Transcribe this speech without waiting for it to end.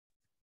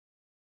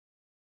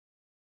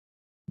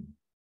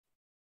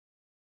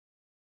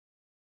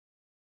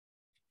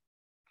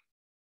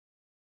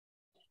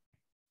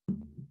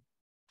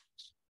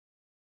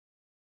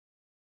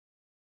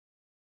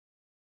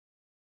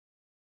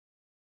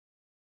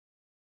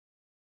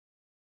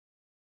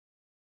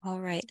All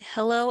right.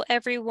 Hello,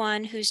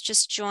 everyone who's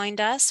just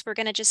joined us. We're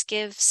going to just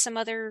give some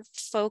other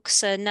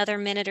folks another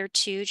minute or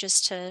two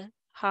just to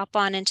hop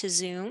on into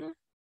Zoom.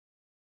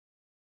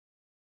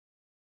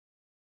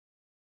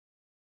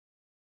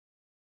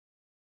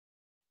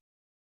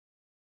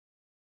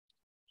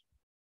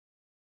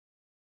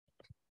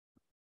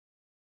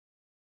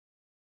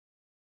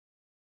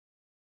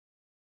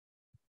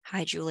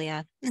 Hi,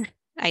 Julia.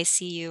 I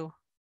see you.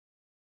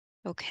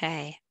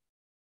 Okay.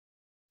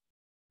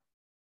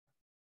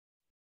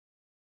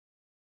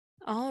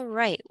 All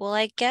right. Well,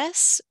 I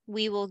guess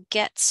we will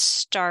get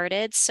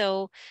started.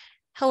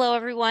 Hello,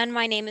 everyone.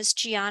 My name is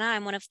Gianna.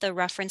 I'm one of the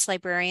reference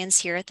librarians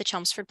here at the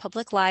Chelmsford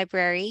Public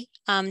Library.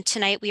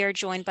 Tonight, we are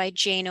joined by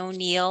Jane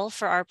O'Neil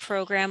for our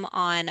program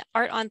on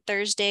Art on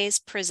Thursdays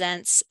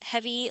presents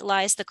Heavy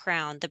Lies the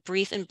Crown, the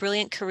Brief and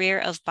Brilliant Career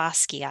of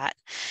Basquiat.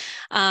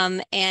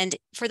 And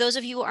for those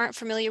of you who aren't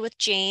familiar with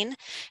Jane,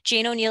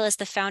 Jane O'Neil is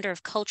the founder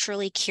of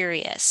Culturally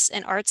Curious,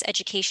 an arts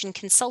education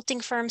consulting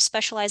firm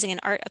specializing in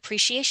art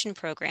appreciation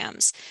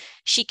programs.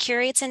 She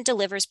curates and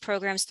delivers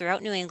programs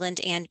throughout New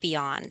England and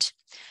beyond.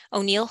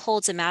 O'Neil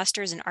holds a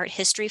master's in art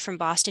history from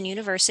Boston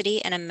University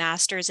and a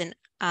master's in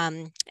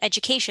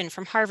education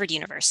from Harvard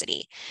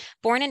University.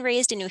 Born and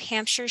raised in New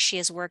Hampshire, she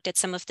has worked at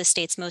some of the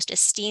state's most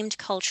esteemed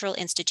cultural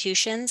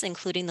institutions,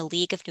 including the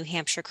League of New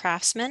Hampshire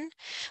Craftsmen,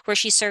 where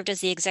she served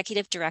as the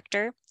executive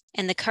director,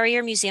 and the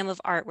Currier Museum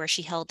of Art, where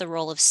she held the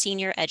role of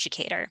senior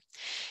educator.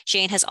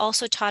 Jane has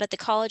also taught at the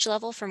college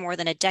level for more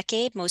than a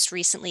decade, most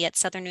recently at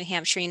Southern New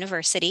Hampshire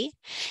University.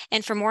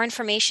 And for more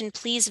information,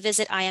 please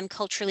visit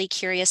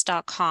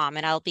iamculturallycurious.com,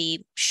 and I'll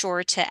be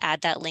sure to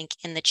add that link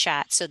in the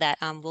chat so that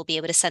we'll be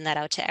able to send that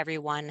out to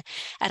everyone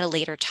at a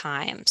later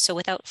time. So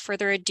without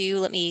further ado,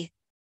 let me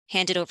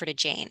hand it over to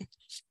Jane.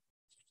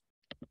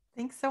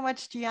 Thanks so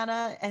much,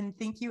 Gianna. And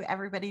thank you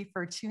everybody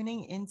for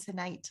tuning in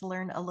tonight to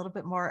learn a little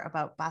bit more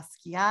about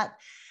Basquiat.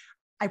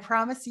 I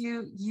promise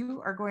you,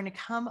 you are going to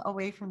come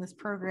away from this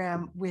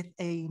program with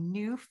a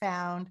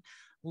newfound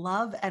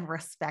love and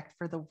respect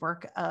for the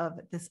work of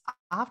this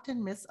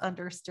often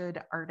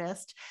misunderstood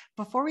artist.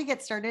 Before we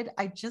get started,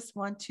 I just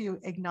want to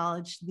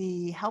acknowledge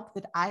the help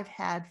that I've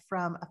had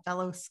from a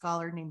fellow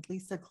scholar named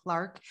Lisa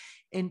Clark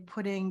in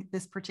putting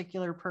this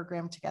particular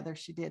program together.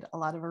 She did a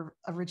lot of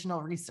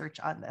original research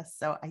on this,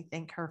 so I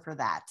thank her for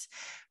that.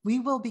 We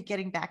will be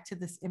getting back to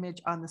this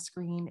image on the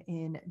screen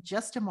in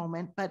just a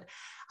moment, but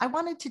I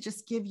wanted to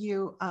just give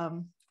you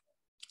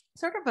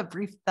sort of a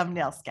brief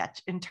thumbnail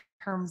sketch in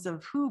terms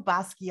of who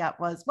Basquiat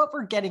was, what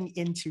we're getting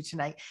into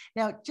tonight.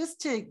 Now,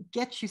 just to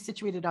get you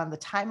situated on the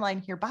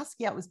timeline here,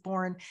 Basquiat was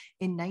born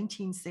in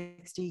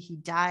 1960. He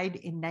died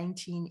in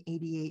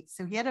 1988.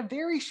 So he had a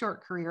very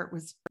short career. It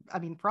was, I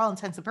mean, for all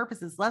intents and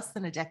purposes, less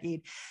than a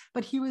decade,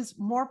 but he was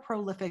more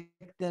prolific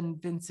than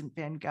Vincent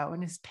van Gogh.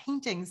 And his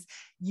paintings,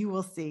 you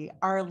will see,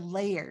 are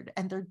layered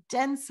and they're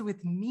dense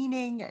with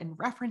meaning and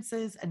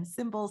references and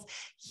symbols.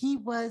 He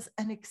was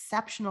an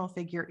exceptional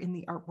figure in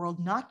the art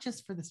world, not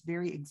just for this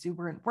very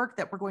exuberant work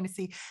that we're going to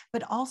see,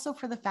 but also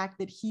for the fact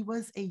that he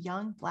was a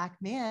young Black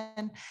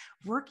man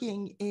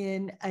working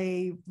in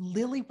a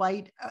lily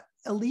white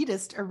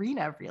elitist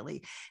arena,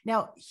 really.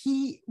 Now,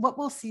 what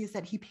we'll see is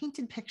that he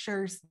painted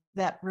pictures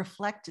that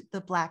reflect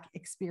the Black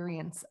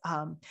experience.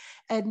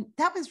 And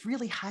that was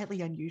really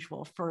highly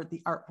unusual for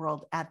the art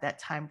world at that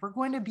time. We're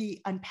going to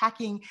be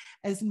unpacking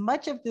as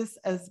much of this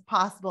as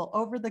possible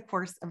over the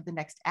course of the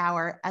next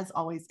hour. As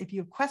always, if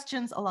you have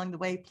questions along the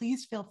way,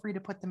 please feel free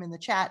to put them in the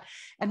chat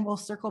and we'll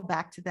circle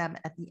back to them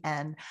at the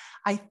end.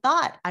 I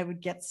thought I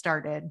would get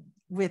started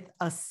with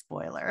a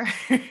spoiler,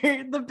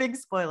 the big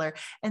spoiler,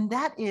 and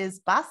that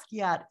is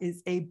Basquiat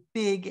is a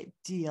big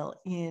deal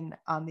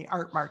on the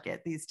art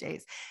market these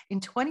days. In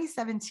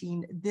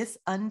 2017, this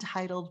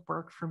untitled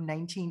work from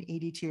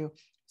 1982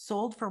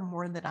 sold for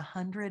more than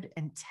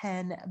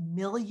 $110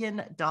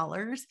 million.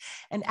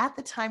 And at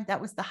the time,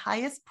 that was the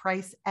highest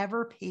price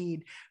ever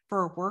paid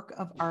for a work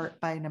of art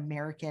by an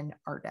American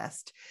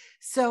artist.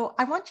 So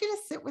I want you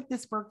to sit with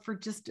this work for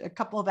just a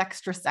couple of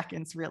extra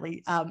seconds,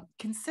 really.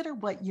 Consider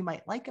what you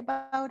might like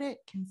about it.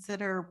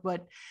 Consider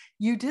what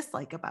you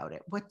dislike about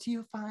it. What do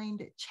you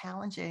find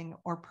challenging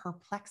or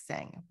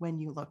perplexing when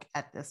you look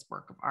at this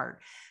work of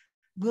art?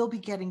 We'll be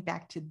getting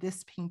back to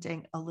this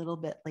painting a little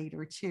bit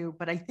later too,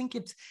 but I think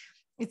it's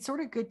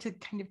sort of good to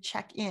kind of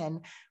check in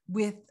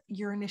with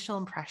your initial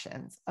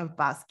impressions of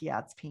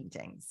Basquiat's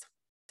paintings.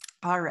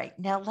 All right,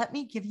 now let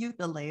me give you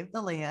the lay of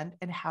the land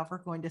and how we're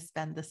going to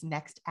spend this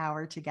next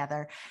hour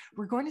together.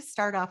 We're going to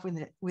start off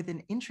with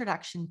an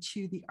introduction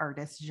to the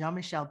artist,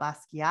 Jean-Michel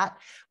Basquiat.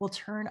 We'll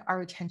turn our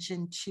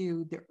attention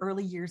to the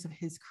early years of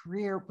his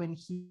career when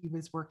he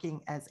was working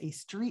as a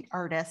street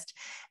artist.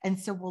 And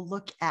so we'll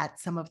look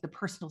at some of the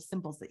personal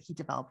symbols that he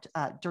developed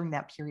during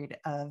that period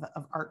of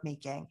art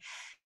making.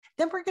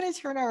 Then we're going to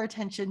turn our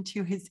attention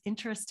to his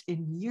interest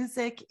in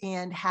music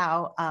and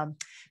how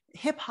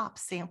hip hop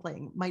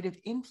sampling might have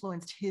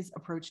influenced his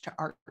approach to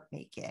art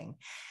making.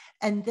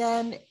 And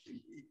then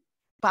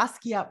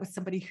Basquiat was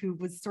somebody who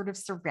was sort of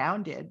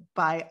surrounded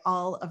by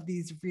all of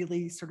these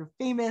really sort of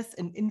famous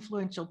and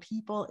influential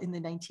people in the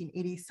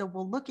 1980s. So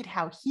we'll look at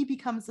how he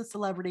becomes a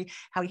celebrity,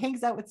 how he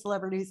hangs out with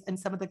celebrities, and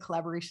some of the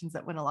collaborations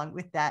that went along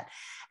with that.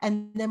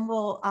 And then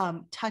we'll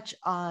touch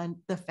on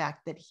the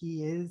fact that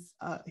he is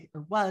or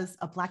was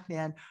a Black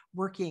man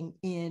working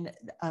in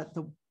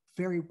the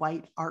very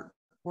white art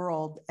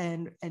world,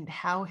 and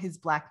how his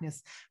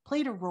Blackness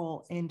played a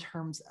role in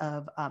terms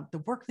of the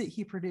work that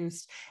he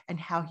produced and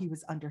how he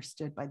was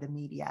understood by the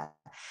media.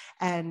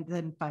 And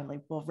then finally,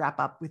 we'll wrap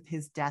up with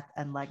his death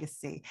and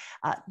legacy.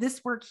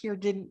 This work here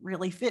didn't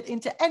really fit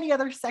into any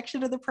other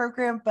section of the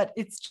program, but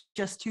it's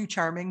just too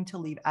charming to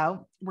leave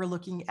out. We're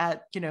looking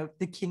at,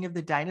 the king of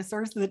the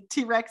dinosaurs, the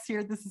T-Rex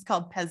here. This is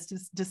called Pez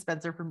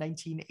Dispenser from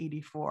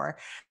 1984.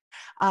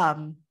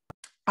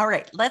 All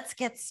right, let's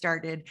get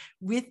started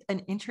with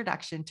an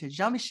introduction to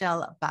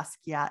Jean-Michel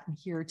Basquiat. And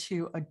here are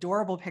two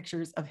adorable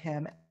pictures of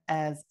him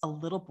as a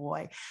little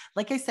boy.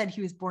 Like I said,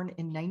 he was born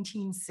in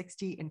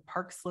 1960 in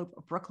Park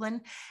Slope,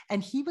 Brooklyn,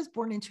 and he was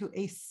born into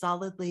a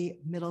solidly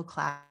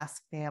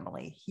middle-class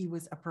family. He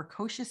was a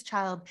precocious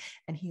child,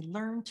 and he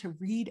learned to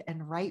read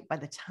and write by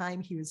the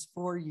time he was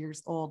 4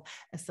 years old.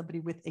 As somebody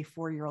with a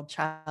 4-year-old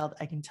child,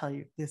 I can tell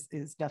you this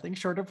is nothing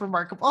short of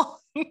remarkable.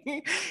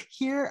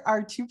 Here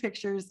are two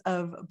pictures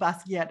of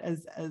Basquiat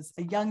as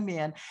a young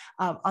man,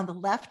 on the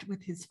left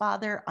with his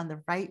father, on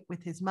the right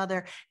with his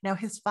mother. Now,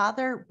 his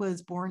father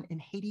was born in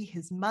Haiti.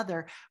 His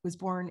mother was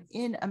born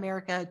in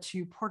America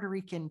to Puerto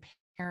Rican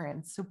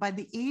parents. So by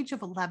the age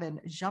of 11,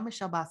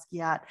 Jean-Michel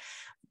Basquiat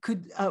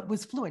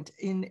was fluent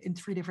in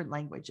 3 different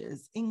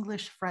languages: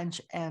 English,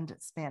 French, and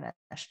Spanish.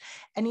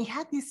 And he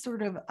had these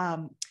sort of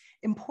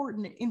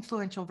important,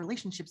 influential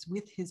relationships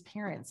with his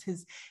parents.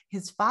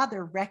 His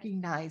father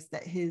recognized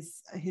that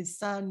his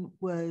son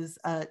was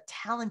a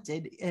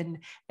talented and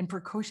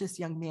precocious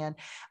young man.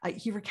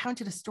 He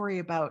recounted a story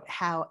about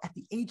how at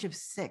the age of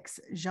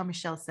 6,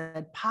 Jean-Michel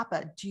said,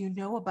 "Papa, do you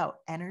know about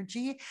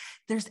energy?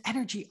 There's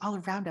energy all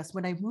around us.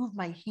 When I move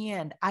my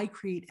hand, I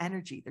create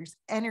energy. There's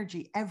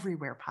energy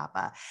everywhere,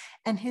 Papa."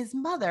 And his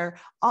mother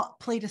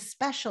played a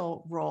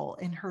special role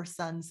in her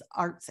son's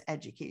arts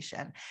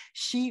education.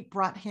 She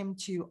brought him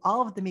to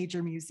all of the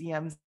major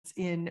museums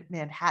in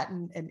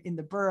Manhattan and in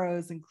the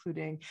boroughs,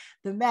 including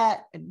the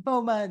Met and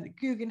MoMA and the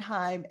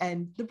Guggenheim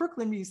and the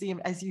Brooklyn Museum.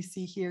 As you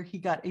see here, he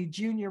got a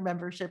junior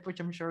membership, which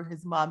I'm sure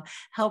his mom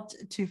helped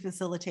to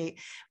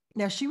facilitate.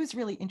 Now, she was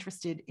really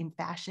interested in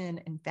fashion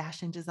and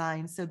fashion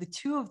design. So the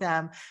two of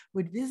them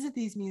would visit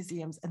these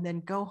museums and then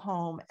go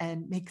home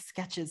and make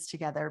sketches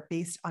together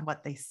based on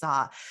what they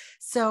saw.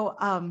 So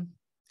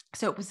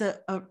it was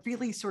a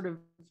really sort of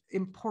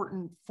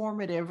important,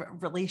 formative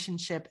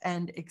relationship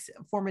and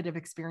formative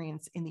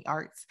experience in the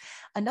arts.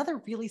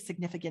 Another really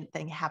significant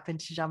thing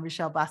happened to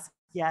Jean-Michel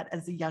Basquiat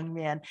as a young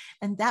man,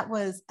 and that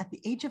was at the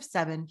age of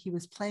 7, he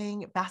was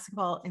playing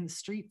basketball in the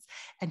streets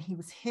and he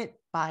was hit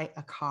by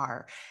a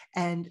car.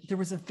 And there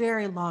was a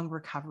very long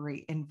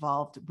recovery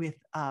involved with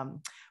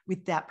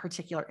that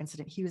particular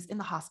incident. He was in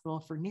the hospital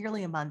for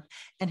nearly a month,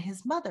 and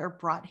his mother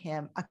brought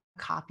him a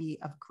copy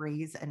of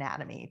Grey's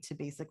Anatomy to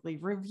basically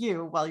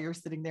review while you're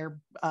sitting there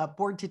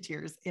bored to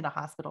tears in a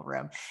hospital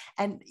room.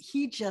 And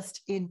he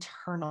just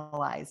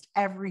internalized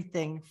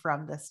everything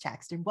from this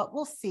text. And what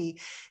we'll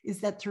see is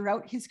that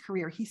throughout his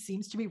career, he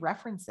seems to be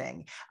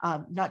referencing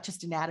not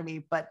just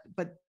anatomy, but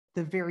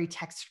the very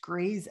text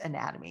Grey's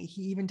Anatomy.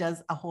 He even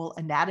does a whole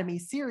anatomy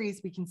series.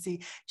 We can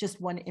see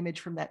just one image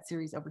from that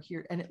series over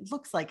here, and it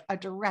looks like a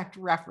direct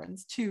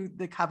reference to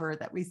the cover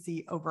that we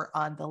see over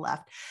on the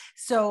left.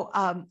 So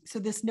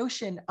this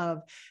notion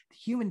of the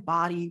human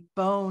body,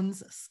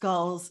 bones,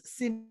 skulls,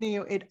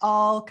 sinew, it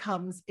all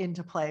comes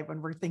into play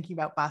when we're thinking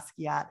about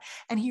Basquiat.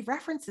 And he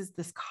references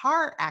this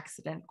car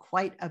accident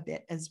quite a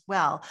bit as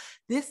well.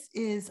 This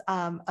is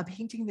a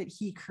painting that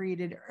he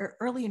created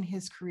early in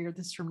his career.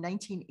 This is from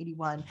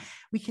 1981.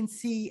 We can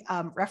see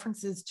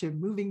references to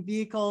moving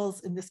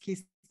vehicles. In this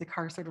case, the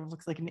car sort of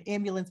looks like an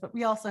ambulance, but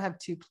we also have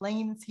 2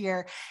 planes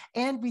here.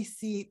 And we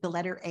see the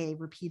letter A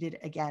repeated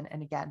again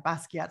and again.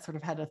 Basquiat sort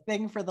of had a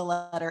thing for the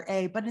letter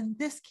A, but in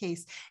this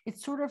case, it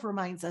sort of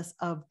reminds us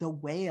of the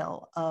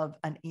wail of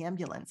an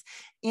ambulance.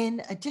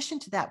 In addition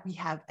to that, we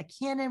have a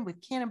cannon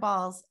with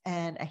cannonballs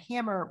and a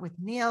hammer with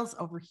nails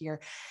over here.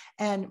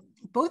 And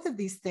both of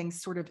these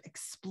things sort of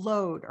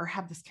explode or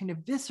have this kind of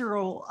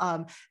visceral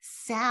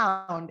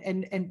sound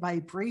and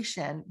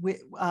vibration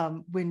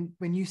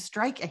when you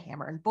strike a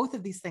hammer. And both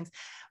of these things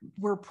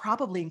were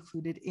probably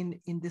included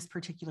in this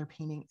particular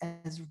painting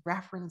as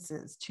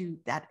references to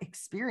that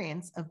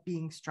experience of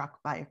being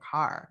struck by a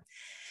car.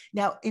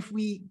 Now, if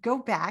we go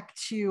back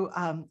to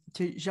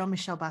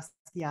Jean-Michel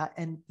Basquiat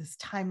and this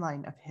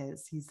timeline of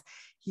his,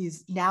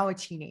 he's now a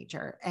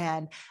teenager,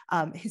 and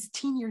his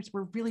teen years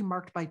were really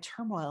marked by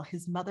turmoil.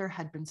 His mother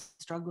had been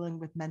struggling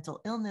with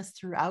mental illness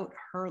throughout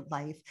her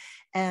life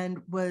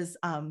and was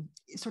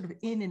sort of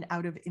in and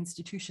out of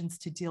institutions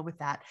to deal with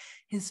that.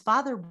 His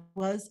father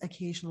was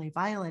occasionally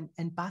violent,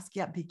 and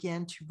Basquiat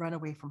began to run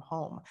away from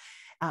home.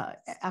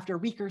 After a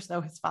week or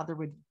so, his father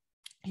would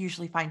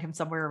usually find him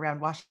somewhere around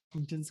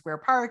Washington Square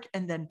Park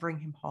and then bring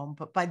him home.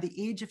 But by the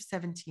age of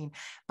 17,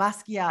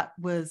 Basquiat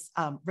was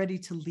ready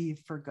to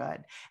leave for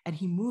good. And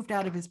he moved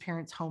out of his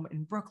parents' home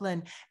in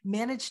Brooklyn,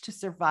 managed to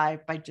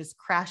survive by just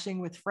crashing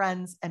with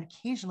friends and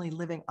occasionally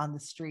living on the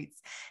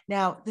streets.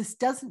 Now, this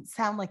doesn't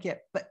sound like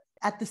it, but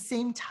at the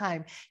same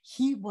time,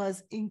 he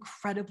was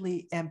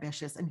incredibly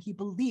ambitious and he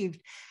believed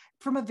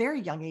from a very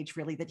young age,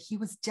 really, that he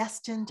was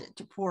destined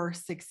for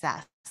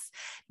success.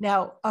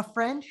 Now, a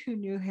friend who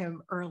knew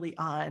him early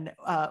on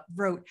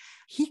wrote,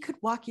 he could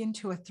walk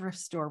into a thrift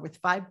store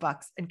with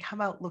 $5 and come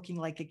out looking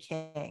like a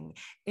king.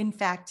 In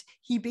fact,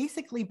 he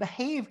basically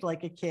behaved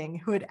like a king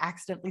who had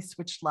accidentally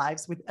switched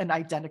lives with an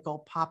identical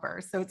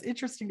pauper. So it's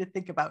interesting to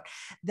think about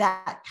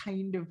that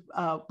kind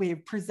of way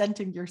of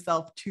presenting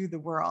yourself to the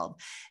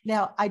world.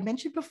 Now, I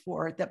mentioned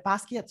before that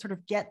Basquiat sort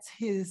of gets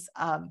his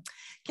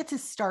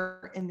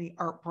start in the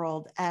art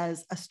world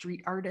as a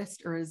street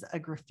artist or as a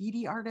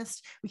graffiti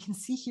artist. We can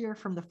see here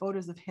from the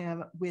photos of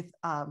him with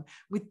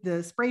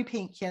the spray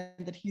paint can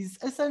that he's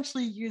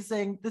essentially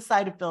using the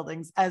side of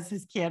buildings as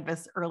his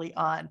canvas early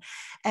on.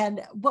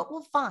 And what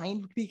we'll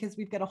find, because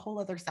we've got a whole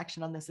other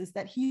section on this, is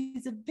that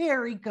he's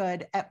very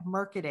good at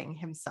marketing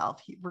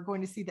himself. We're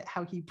going to see that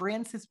how he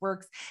brands his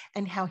works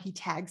and how he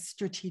tags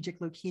strategic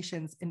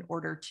locations in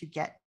order to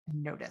get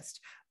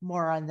noticed.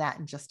 More on that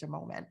in just a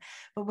moment.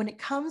 But when it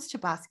comes to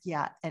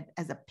Basquiat and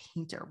as a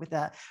painter with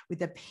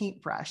a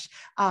paintbrush,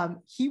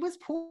 he was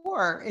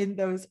poor in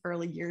those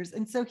early years,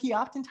 and so he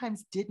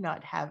oftentimes did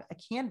not have a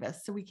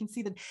canvas. So we can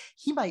see that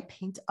he might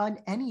paint on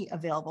any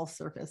available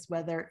surface,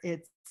 whether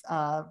it's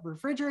a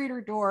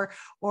refrigerator door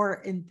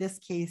or, in this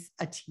case,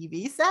 a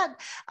TV set.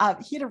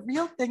 He had a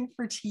real thing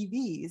for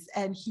TVs,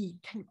 and he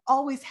kind of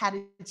always had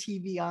a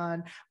TV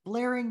on,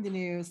 blaring the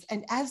news.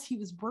 And as he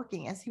was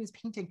working, as he was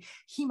painting,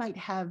 he might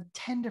have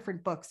 10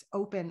 different books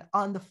open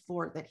on the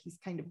floor that he's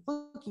kind of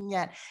looking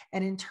at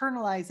and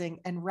internalizing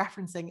and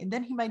referencing. And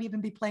then he might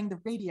even be playing the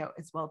radio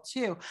as well,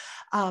 too.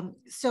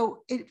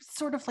 So it's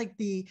sort of like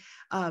the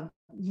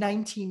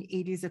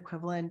 1980s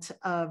equivalent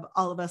of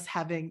all of us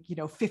having,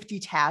 50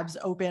 tabs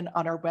open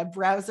on our web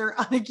browser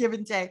on a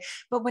given day.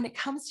 But when it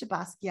comes to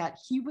Basquiat,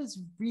 he was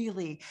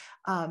really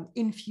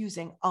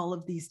infusing all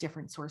of these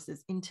different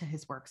sources into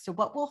his work. So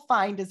what we'll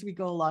find as we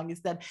go along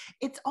is that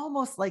it's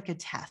almost like a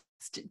test.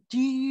 Do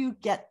you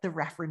get the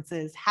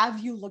references? Have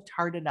you looked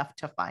hard enough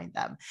to find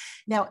them?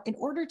 Now, in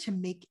order to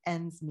make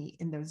ends meet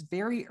in those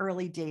very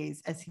early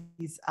days, as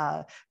he's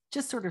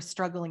just sort of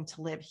struggling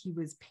to live, he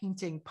was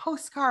painting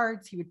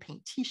postcards. He would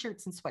paint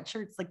t-shirts and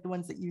sweatshirts like the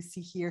ones that you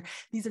see here.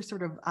 These are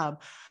sort of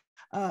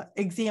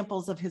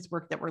examples of his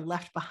work that were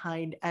left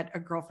behind at a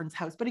girlfriend's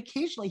house. But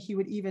occasionally he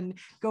would even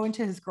go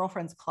into his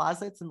girlfriend's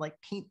closets and like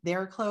paint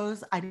their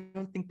clothes. I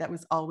don't think that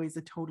was always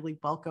a totally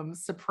welcome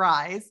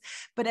surprise.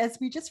 But as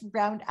we just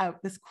round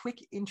out this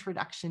quick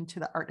introduction to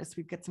the artist,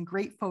 we've got some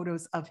great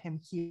photos of him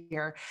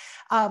here.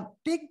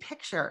 Big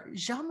picture,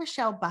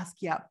 Jean-Michel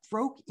Basquiat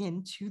broke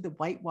into the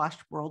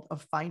whitewashed world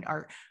of fine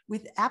art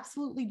with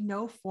absolutely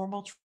no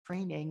formal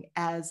training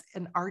as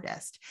an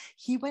artist.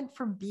 He went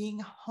from being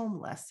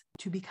homeless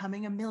to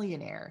becoming a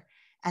millionaire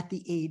at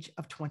the age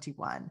of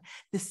 21.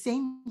 The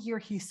same year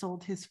he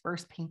sold his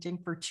first painting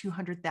for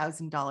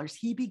 $200,000,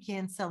 he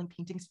began selling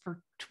paintings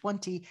for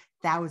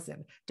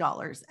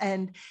 $20,000,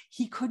 and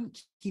he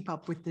couldn't keep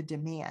up with the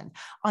demand.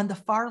 On the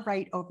far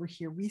right over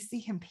here, we see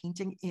him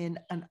painting in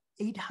an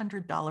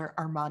 $800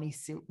 Armani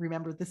suit.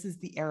 Remember, this is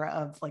the era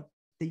of like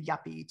the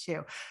yuppie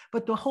too.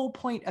 But the whole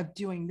point of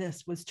doing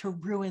this was to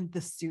ruin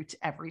the suit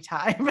every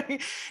time.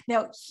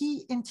 Now,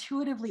 he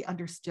intuitively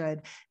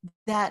understood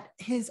that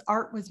his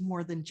art was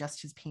more than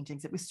just his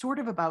paintings. It was sort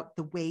of about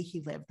the way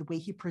he lived, the way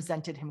he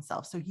presented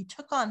himself. So he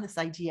took on this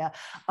idea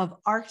of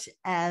art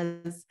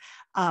as,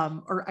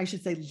 or I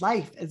should say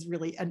life as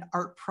really an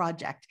art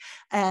project.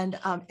 And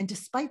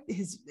despite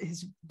his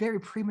very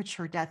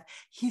premature death,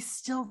 he's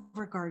still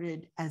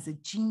regarded as a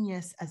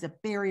genius, as a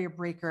barrier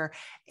breaker,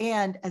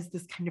 and as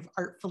this kind of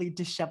artfully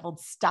disheveled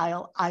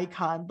style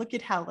icon. Look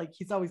at how like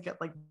he's always got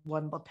like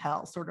one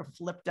lapel sort of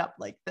flipped up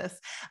like this.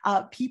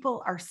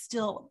 People are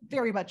still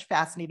very much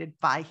fascinated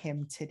by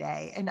him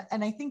today.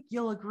 And I think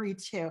you'll agree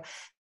too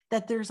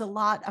that there's a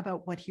lot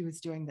about what he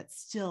was doing that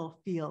still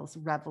feels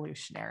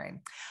revolutionary.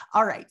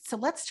 All right, so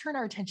let's turn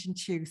our attention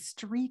to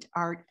street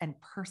art and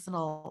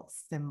personal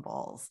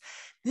symbols.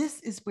 This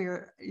is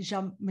where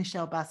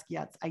Jean-Michel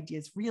Basquiat's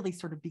ideas really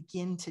sort of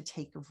begin to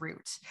take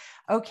root.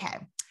 Okay,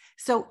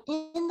 so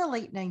in the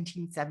late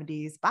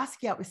 1970s,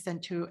 Basquiat was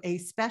sent to a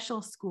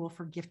special school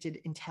for gifted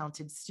and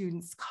talented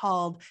students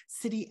called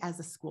City as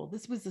a School.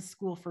 This was a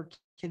school for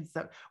kids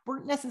that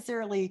weren't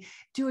necessarily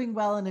doing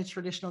well in a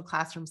traditional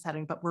classroom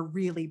setting, but were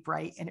really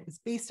bright. And it was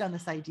based on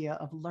this idea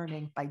of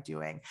learning by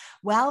doing.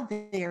 While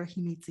there,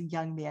 he meets a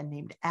young man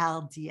named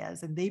Al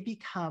Diaz, and they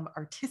become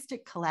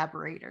artistic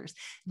collaborators.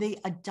 They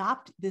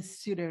adopt this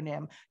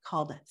pseudonym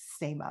called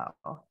Samo.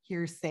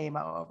 Here's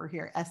Samo over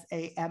here,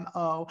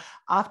 S-A-M-O,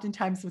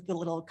 oftentimes with the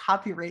little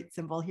copyright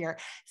symbol here.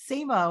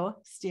 Samo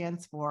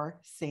stands for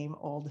same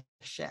old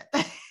shit.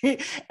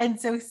 And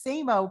so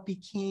Samo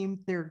became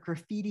their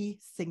graffiti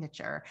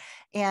signature.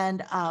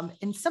 And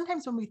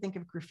sometimes when we think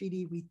of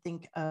graffiti, we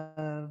think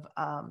of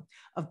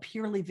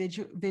purely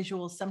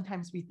visuals.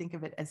 Sometimes we think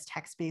of it as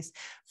text-based.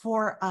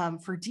 For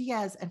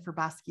Diaz and for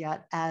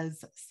Basquiat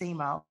as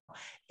Samo,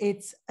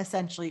 it's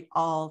essentially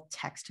all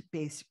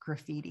text-based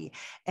graffiti.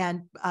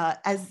 And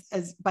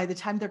as by the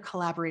time they're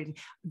collaborating,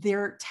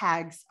 their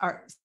tags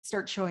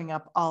start showing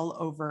up all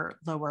over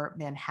Lower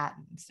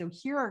Manhattan. So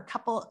here are a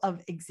couple of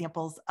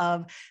examples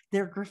of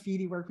their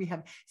graffiti work. We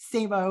have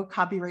Samo,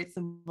 copyright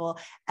symbol,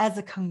 as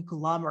a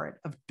conglomerate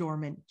of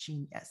dormant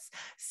genius.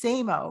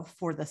 Samo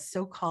for the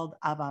so-called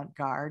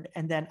avant-garde.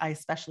 And then I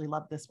especially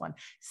love this one.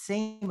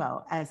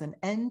 Samo as an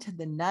end to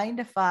the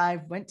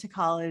 9-to-5, went to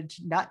college,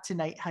 not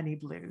tonight, honey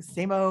blues.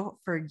 Samo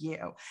for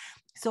you.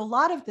 So a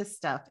lot of this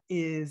stuff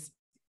is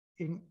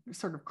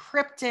sort of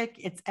cryptic,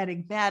 it's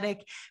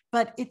enigmatic,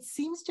 but it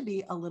seems to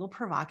be a little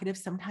provocative.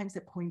 Sometimes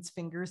it points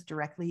fingers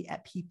directly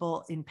at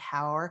people in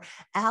power.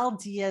 Al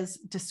Diaz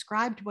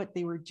described what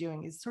they were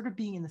doing as sort of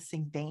being in the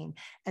same vein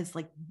as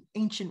like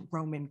ancient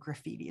Roman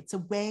graffiti. It's a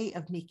way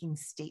of making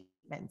statements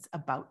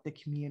about the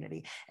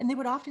community. And they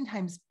would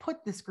oftentimes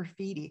put this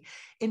graffiti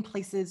in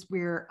places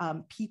where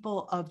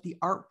people of the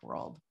art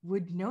world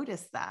would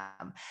notice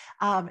them.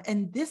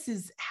 And this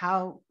is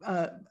how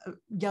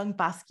young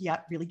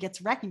Basquiat really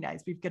gets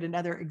recognized. We've got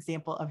another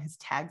example of his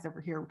tags over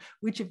here.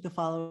 Which of the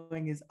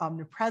following is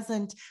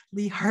omnipresent?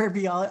 Lee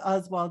Harvey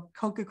Oswald,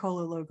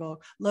 Coca-Cola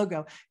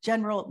logo,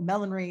 General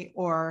Melonry,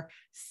 or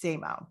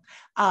Samo.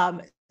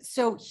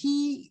 So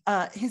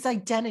his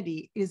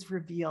identity is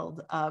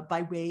revealed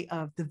by way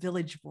of the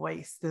Village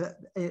Voice,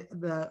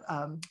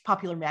 the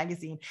popular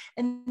magazine,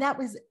 and that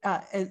was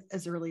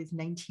as early as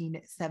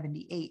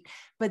 1978.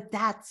 But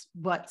that's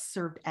what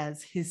served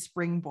as his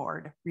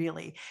springboard,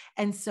 really.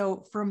 And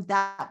so from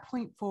that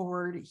point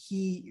forward,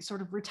 he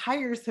sort of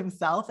retires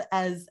himself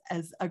as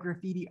a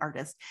graffiti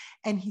artist,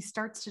 and he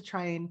starts to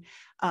try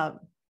and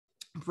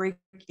break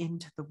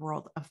into the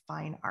world of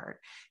fine art.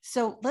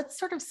 So let's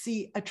sort of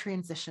see a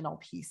transitional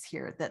piece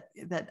here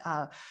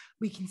that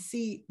we can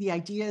see the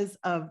ideas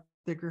of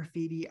the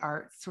graffiti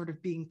art sort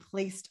of being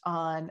placed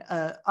on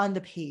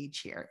the page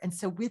here. And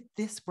so with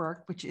this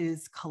work, which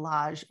is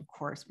collage, of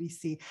course, we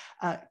see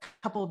a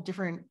couple of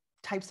different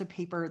types of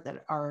paper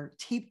that are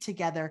taped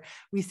together.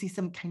 We see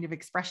some kind of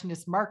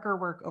expressionist marker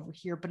work over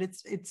here, but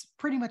it's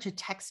pretty much a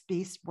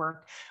text-based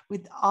work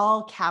with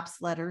all caps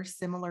letters,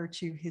 similar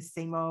to his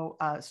Samo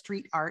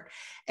street art.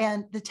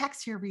 And the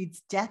text here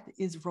reads, "Death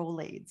is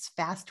Rolaids,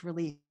 fast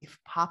relief.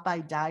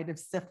 Popeye died of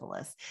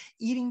syphilis,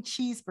 eating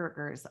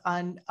cheeseburgers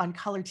on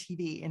color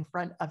TV in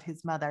front of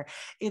his mother."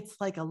 It's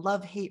like a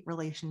love-hate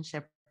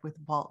relationship with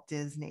Walt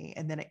Disney.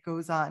 And then it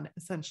goes on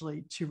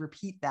essentially to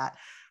repeat that.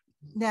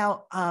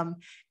 Now,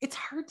 it's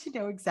hard to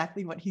know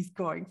exactly what he's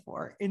going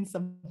for in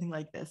something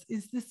like this.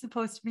 Is this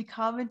supposed to be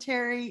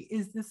commentary?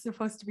 Is this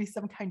supposed to be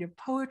some kind of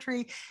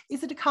poetry?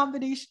 Is it a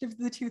combination of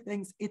the two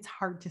things? It's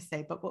hard to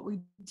say. But what we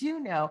do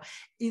know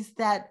is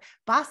that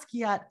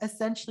Basquiat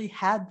essentially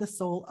had the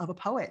soul of a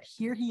poet.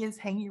 Here he is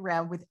hanging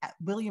around with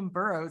William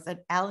Burroughs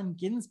at Allen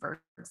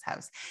Ginsberg's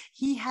house.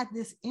 He had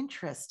this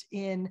interest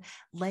in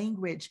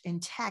language and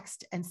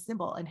text and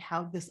symbol and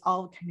how this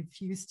all kind of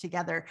fused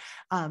together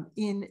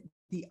in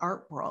the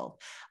art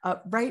world.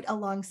 Right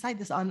alongside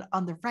this, on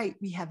the right,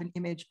 we have an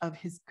image of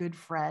his good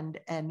friend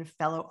and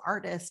fellow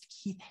artist,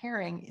 Keith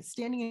Haring,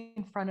 standing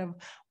in front of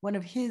one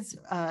of his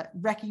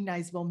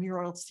recognizable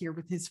murals here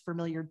with his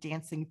familiar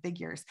dancing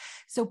figures.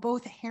 So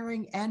both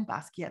Haring and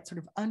Basquiat sort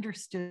of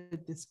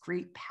understood this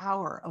great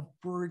power of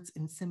words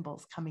and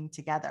symbols coming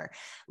together.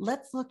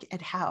 Let's look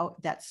at how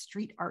that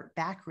street art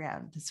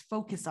background, this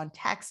focus on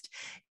text,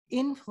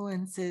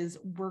 influences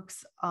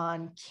works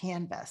on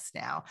canvas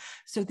now.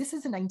 So this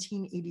is a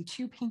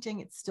 1982 painting.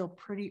 It's still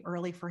pretty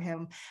early for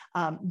him.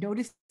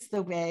 Notice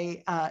the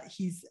way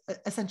he's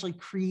essentially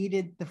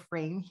created the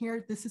frame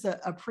here. This is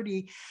a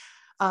pretty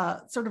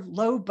sort of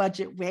low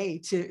budget way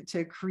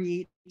to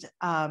create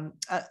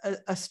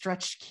a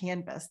stretched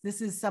canvas.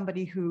 This is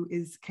somebody who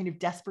is kind of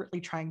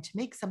desperately trying to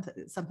make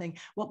something.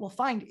 What we'll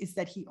find is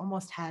that he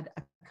almost had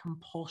a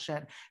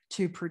compulsion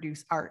to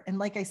produce art. And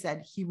like I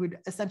said, he would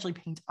essentially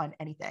paint on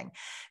anything.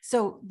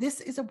 So this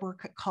is a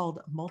work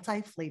called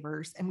Multi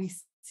Flavors, and we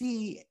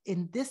see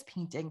in this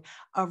painting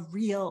a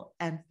real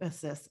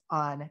emphasis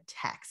on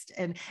text.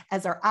 And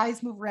as our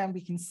eyes move around,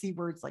 we can see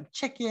words like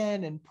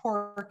chicken and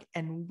pork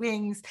and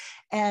wings.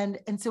 And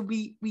so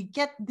we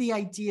get the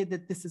idea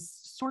that this is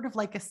sort of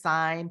like a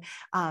sign.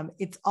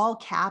 It's all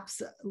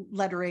caps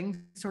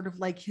lettering, sort of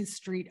like his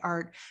street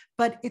art,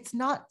 but it's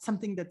not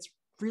something that's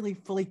really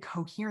fully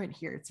coherent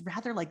here. It's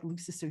rather like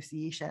loose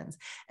associations.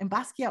 And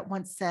Basquiat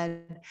once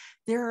said,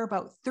 there are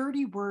about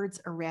 30 words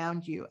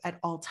around you at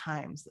all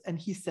times. And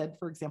he said,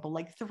 for example,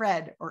 like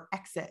thread or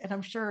exit. And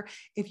I'm sure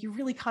if you're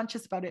really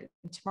conscious about it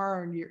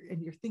tomorrow and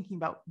you're thinking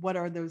about what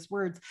are those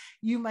words,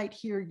 you might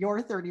hear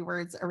your 30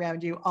 words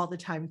around you all the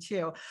time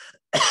too.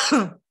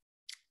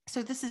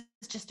 So this is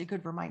just a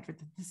good reminder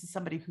that this is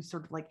somebody who's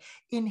sort of like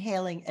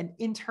inhaling and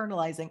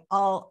internalizing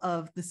all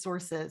of the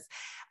sources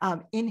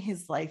in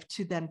his life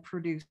to then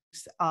produce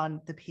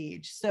on the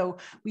page. So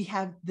we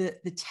have the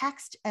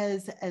text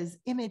as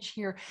image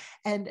here,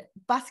 and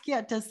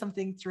Basquiat does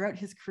something throughout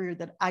his career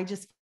that I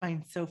just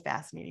find so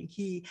fascinating.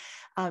 He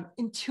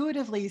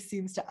intuitively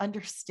seems to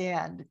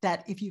understand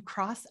that if you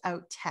cross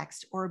out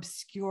text or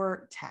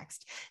obscure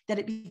text, that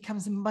it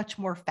becomes much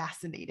more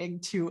fascinating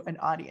to an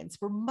audience.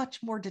 We're much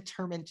more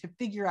determined to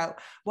figure out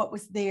what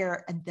was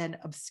there and then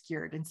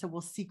obscured. And so we'll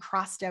see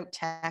crossed out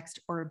text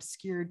or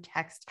obscured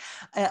text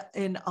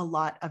in a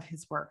lot of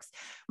his works.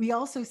 We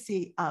also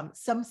see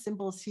some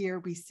symbols here.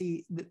 We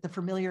see the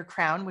familiar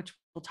crown, which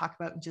we'll talk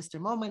about in just a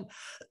moment,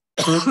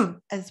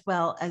 as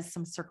well as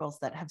some circles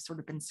that have sort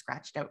of been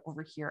scratched out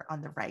over here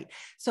on the right.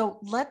 So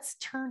let's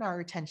turn our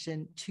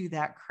attention to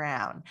that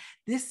crown.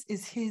 This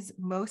is his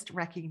most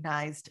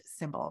recognized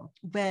symbol.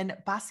 When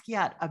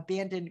Basquiat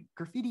abandoned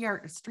graffiti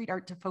art or street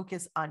art to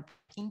focus on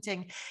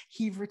painting,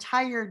 he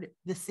retired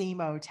the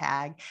SAMO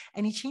tag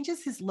and he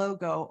changes his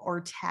logo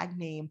or tag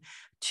name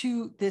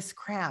to this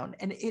crown,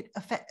 and it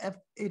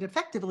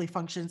effectively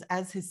functions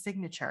as his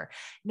signature.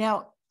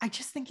 Now, I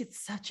just think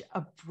it's such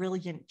a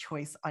brilliant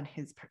choice on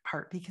his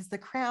part because the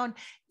crown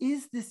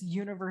is this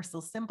universal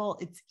symbol.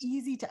 It's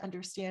easy to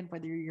understand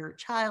whether you're a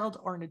child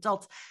or an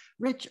adult,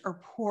 rich or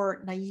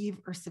poor, naive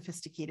or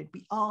sophisticated.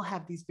 We all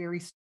have these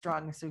very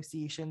strong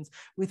associations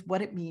with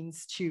what it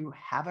means to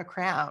have a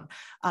crown,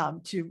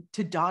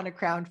 to don a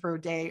crown for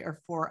a day or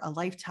for a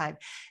lifetime.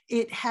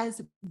 It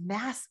has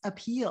mass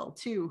appeal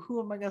too. Who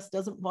among us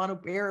doesn't want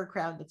to wear a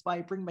crown? That's why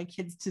I bring my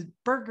kids to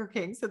Burger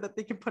King so that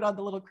they can put on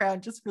the little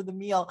crown just for the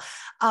meal.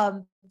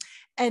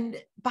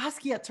 And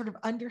Basquiat sort of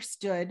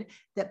understood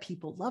that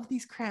people love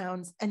these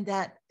crowns and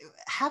that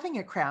having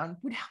a crown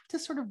would help to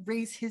sort of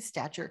raise his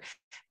stature.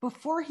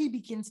 Before he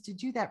begins to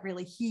do that,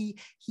 really, he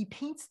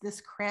paints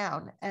this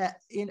crown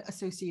in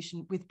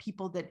association with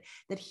people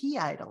that he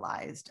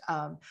idolized.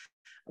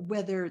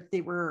 Whether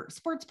they were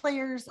sports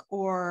players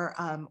or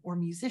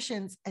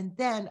musicians, and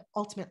then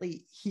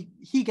ultimately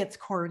he gets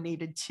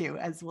coronated too,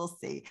 as we'll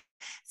see.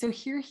 So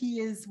here he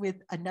is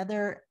with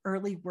another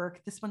early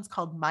work. This one's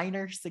called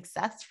Minor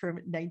Success from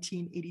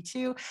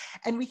 1982.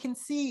 And we can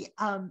see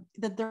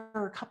that there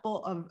are a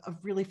couple of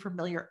really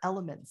familiar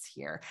elements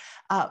here.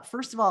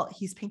 First of all,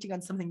 he's painting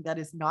on something that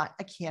is not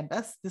a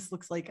canvas. This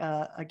looks like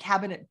a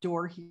cabinet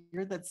door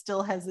here that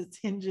still has its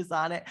hinges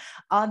on it.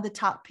 On the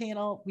top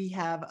panel, we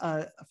have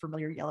a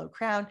familiar yellow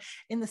crown.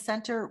 In the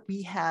center,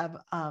 we have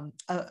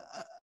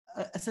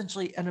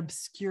essentially an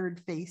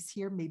obscured face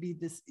here. Maybe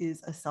this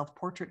is a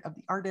self-portrait of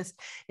the artist.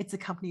 It's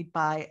accompanied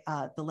by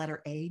the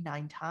letter A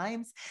 9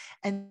 times.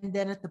 And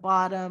then at the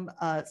bottom,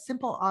 a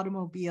simple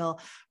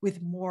automobile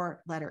with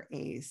more letter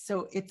A's.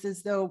 So it's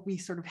as though we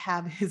sort of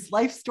have his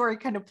life story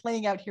kind of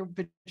playing out here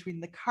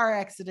between the car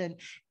accident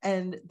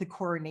and the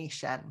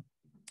coronation.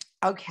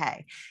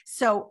 Okay,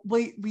 so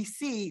we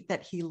see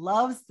that he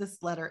loves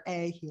this letter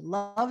A, he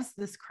loves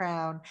this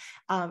crown.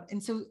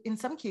 And so in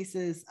some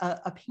cases,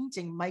 a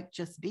painting might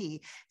just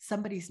be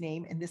somebody's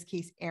name. In this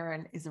case,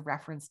 Aaron is a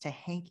reference to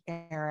Hank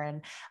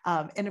Aaron.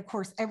 And of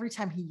course, every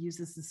time he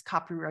uses this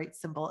copyright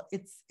symbol,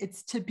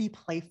 it's to be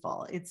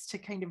playful. It's to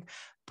kind of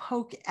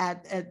poke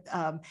at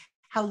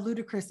how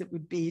ludicrous it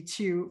would be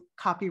to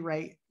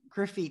copyright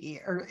graffiti,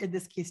 or in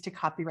this case, to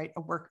copyright a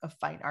work of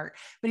fine art.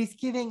 But he's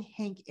giving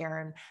Hank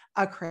Aaron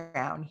a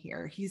crown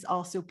here. He's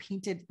also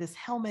painted this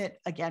helmet,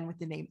 again with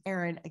the name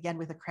Aaron, again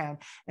with a crown,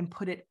 and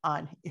put it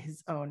on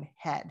his own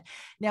head.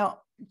 Now,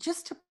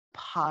 just to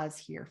pause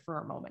here for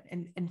a moment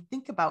and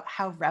think about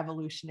how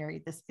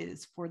revolutionary this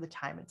is for the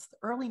time. It's the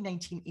early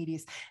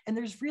 1980s, and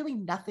there's really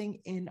nothing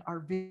in our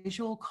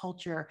visual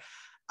culture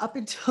up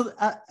until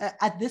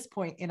at this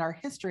point in our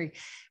history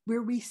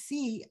where we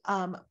see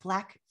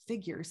Black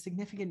figures,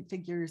 significant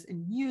figures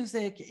in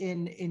music,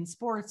 in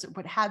sports,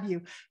 what have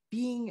you,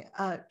 being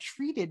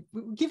treated,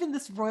 given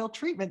this royal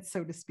treatment,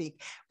 so to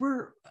speak.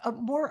 We're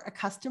more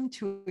accustomed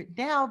to it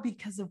now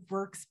because of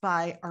works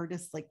by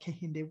artists like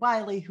Kehinde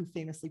Wiley, who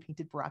famously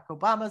painted Barack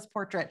Obama's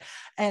portrait,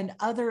 and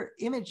other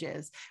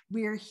images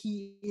where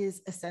he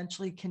is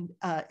essentially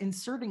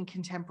inserting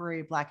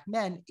contemporary Black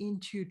men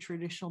into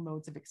traditional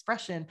modes of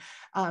expression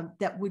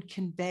that would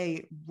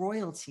convey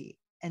royalty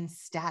and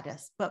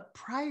status. But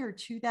prior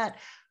to that,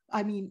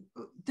 I mean,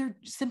 there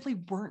simply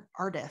weren't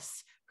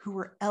artists who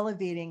were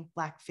elevating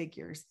Black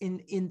figures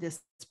in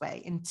this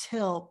way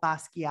until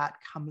Basquiat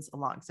comes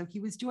along. So he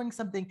was doing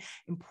something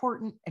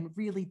important and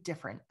really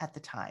different at the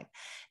time.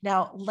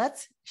 Now,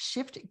 let's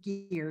shift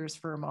gears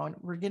for a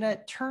moment. We're going to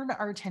turn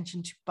our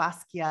attention to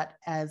Basquiat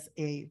as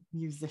a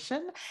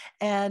musician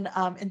and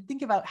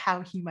think about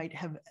how he might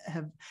have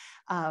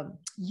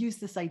used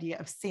this idea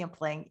of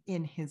sampling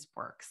in his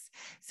works.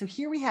 So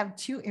here we have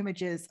two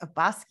images of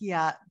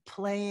Basquiat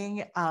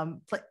playing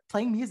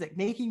music,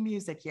 making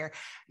music here.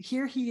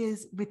 Here he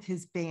is with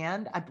his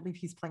band. I believe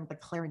he's playing the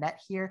clarinet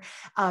here.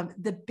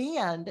 The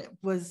band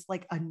was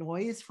like a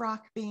noise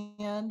rock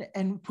band.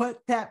 And what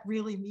that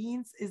really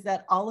means is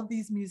that all of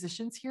these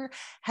musicians here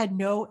had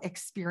no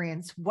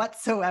experience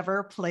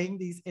whatsoever playing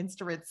these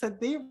instruments. So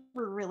they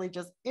were really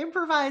just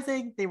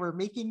improvising. They were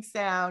making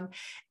sound.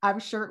 I'm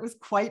sure it was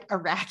quite a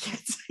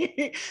racket.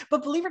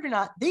 But believe it or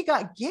not, they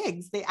got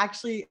gigs. They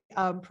actually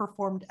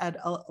performed at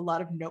a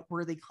lot of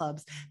noteworthy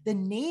clubs. The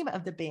name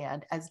of the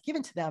band, as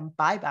given to them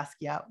by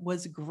Basquiat,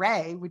 was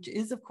Grey, which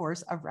is, of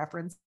course, a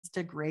reference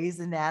to Grey's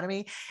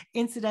Anatomy.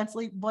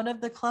 Incidentally, one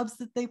of the clubs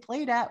that they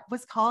played at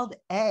was called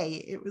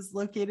A. It was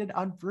located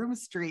on Broome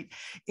Street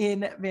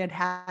in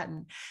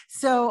Manhattan.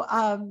 So,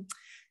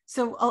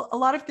 a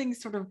lot of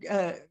things sort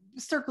of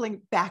circling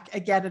back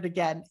again and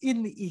again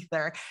in the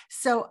ether.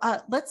 So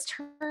let's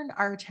turn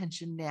our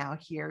attention now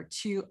here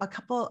to a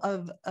couple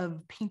of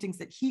paintings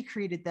that he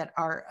created that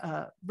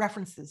are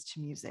references to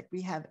music.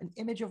 We have an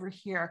image over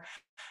here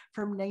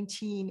from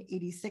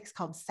 1986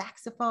 called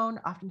Saxophone.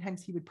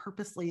 Oftentimes he would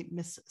purposely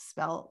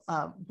misspell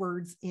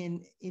words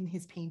in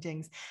his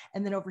paintings.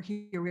 And then over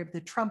here we have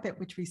the trumpet,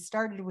 which we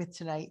started with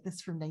tonight. This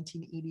is from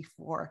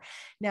 1984.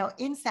 Now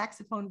in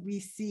Saxophone, we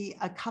see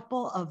a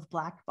couple of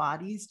black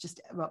bodies,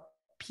 just about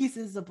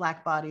pieces of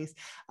black bodies.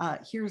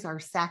 Here's our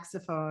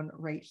saxophone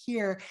right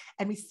here.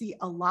 And we see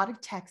a lot of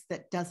text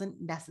that doesn't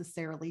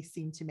necessarily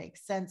seem to make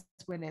sense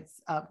when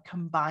it's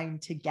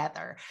combined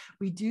together.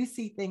 We do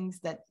see things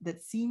that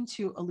seem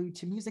to allude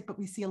to music, but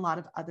we see a lot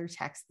of other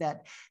text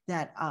that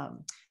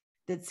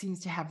seems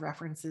to have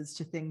references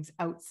to things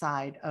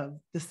outside of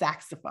the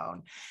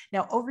saxophone.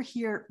 Now over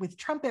here with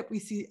trumpet, we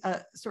see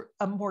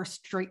a more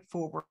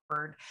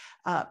straightforward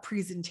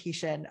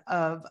presentation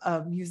of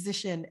a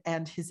musician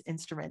and his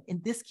instrument. In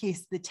this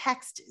case, the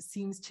text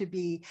seems to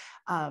be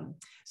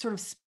sort of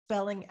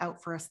spelling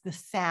out for us the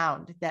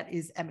sound that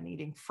is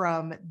emanating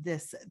from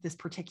this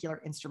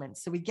particular instrument.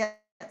 So we get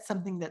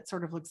something that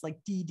sort of looks like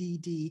D, D,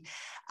 D.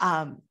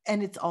 And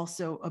it's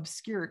also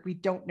obscured. We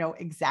don't know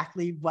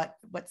exactly what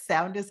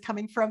sound is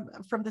coming from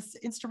this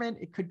instrument.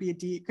 It could be a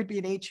D, it could be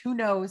an H, who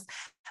knows?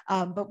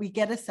 But we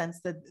get a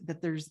sense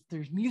that there's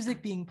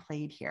music being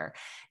played here.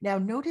 Now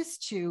notice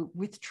too,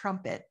 with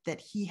trumpet, that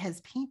he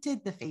has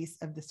painted the face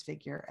of this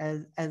figure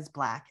as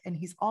black, and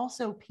he's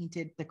also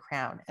painted the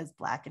crown as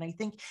black. And I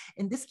think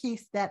in this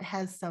case, that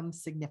has some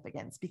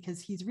significance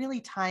because he's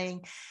really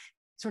tying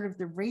sort of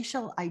the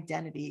racial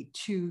identity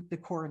to the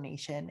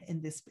coronation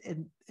in this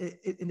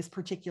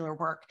particular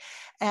work.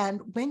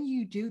 And when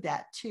you do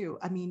that too,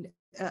 I mean,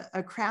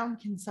 a crown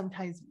can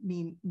sometimes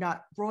mean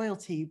not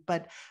royalty,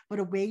 but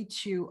a way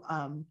to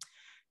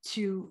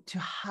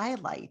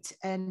highlight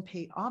and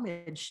pay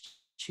homage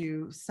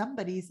to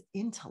somebody's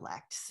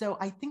intellect. So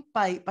I think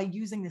by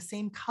using the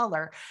same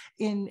color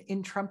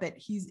in trumpet,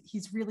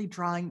 he's really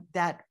drawing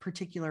that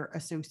particular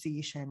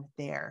association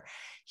there.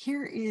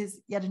 Here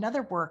is yet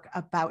another work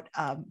about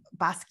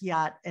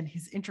Basquiat and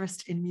his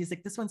interest in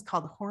music. This one's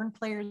called Horn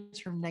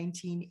Players from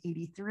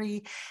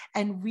 1983.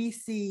 And we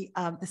see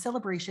the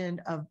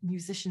celebration of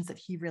musicians that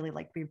he really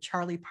liked. We have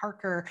Charlie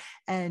Parker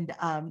and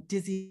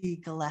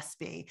Dizzy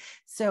Gillespie.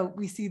 So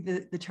we see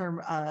the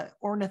term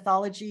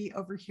ornithology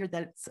over here.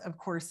 That's, of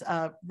course,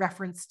 a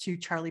reference to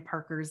Charlie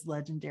Parker's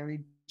legendary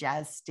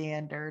jazz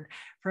standard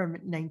from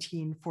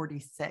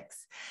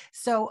 1946.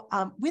 So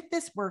with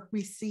this work,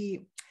 we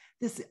see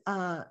this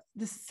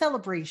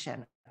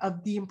celebration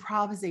of the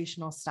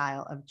improvisational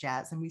style of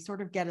jazz. And we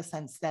sort of get a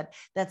sense that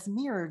that's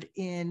mirrored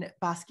in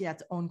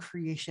Basquiat's own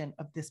creation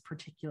of this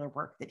particular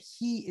work, that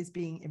he is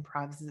being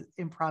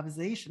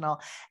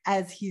improvisational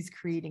as he's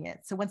creating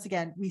it. So once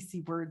again, we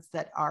see words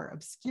that are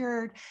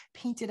obscured,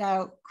 painted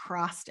out,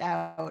 crossed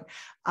out.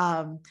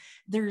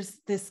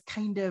 There's this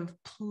kind of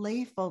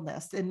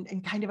playfulness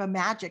and kind of a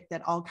magic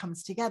that all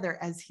comes together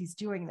as he's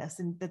doing this.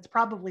 And that's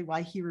probably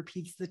why he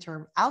repeats the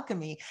term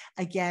alchemy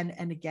again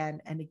and again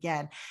and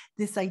again.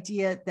 This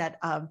idea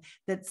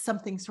that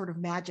something sort of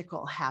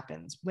magical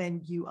happens when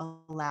you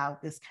allow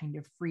this kind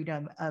of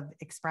freedom of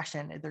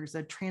expression. There's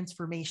a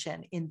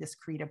transformation in this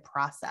creative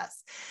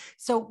process.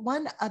 So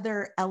one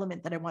other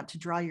element that I want to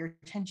draw your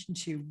attention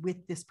to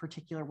with this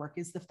particular work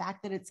is the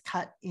fact that it's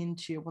cut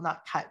into, well,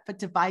 not cut, but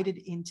divided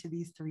into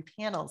these three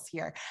panels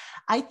here.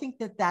 I think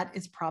that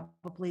is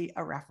probably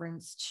a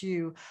reference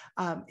to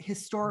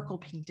historical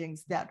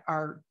paintings that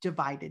are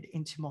divided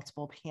into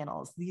multiple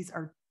panels. These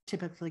are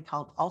typically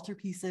called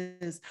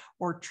altarpieces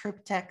or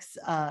triptychs,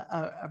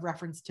 a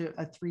reference to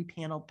a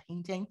three-panel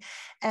painting.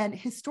 And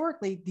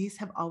historically, these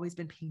have always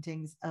been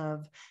paintings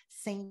of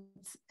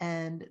saints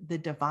and the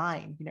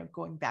divine,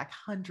 going back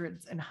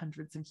hundreds and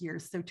hundreds of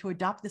years. So to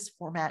adopt this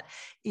format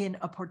in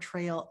a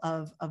portrayal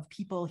of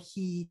people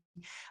he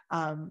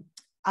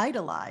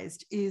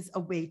idolized is a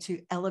way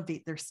to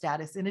elevate their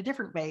status in a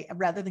different way.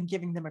 Rather than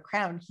giving them a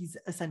crown, he's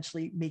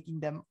essentially making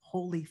them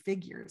holy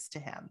figures to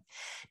him.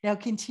 Now,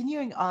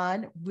 continuing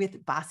on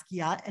with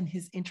Basquiat and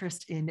his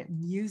interest in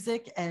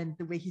music and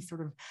the way he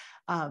sort of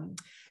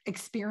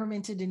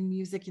experimented in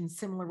music in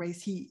similar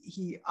ways.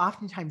 He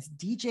oftentimes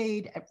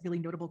DJ'd at really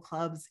notable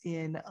clubs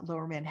in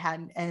Lower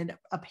Manhattan, and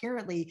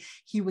apparently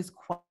he was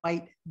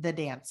quite the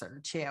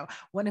dancer too.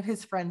 One of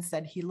his friends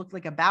said he looked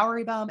like a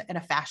Bowery bum and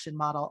a fashion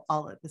model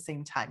all at the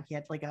same time. He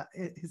had like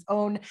his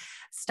own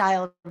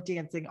style of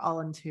dancing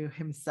all into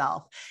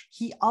himself.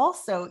 He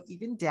also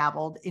even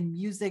dabbled in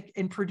music,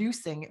 in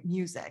producing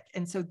music,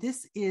 and so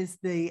this is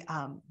the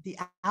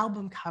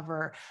album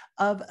cover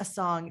of a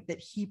song that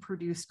he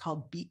produced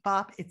called Beat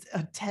Bop. It's a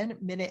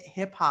 10-minute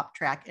hip hop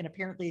track. And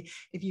apparently,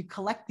 if you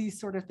collect these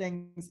sort of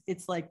things,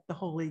 it's like the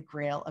holy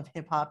grail of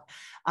hip hop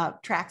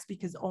tracks,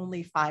 because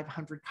only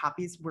 500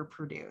 copies were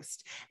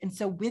produced. And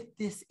so with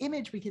this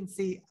image, we can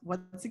see,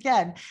 once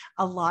again,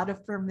 a lot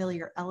of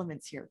familiar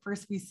elements here.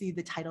 First, we see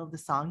the title of the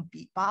song,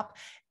 Beat Bop.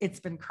 It's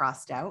been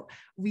crossed out.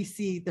 We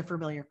see the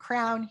familiar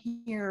crown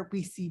here.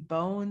 We see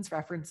bones,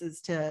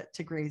 references to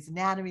Grey's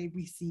Anatomy.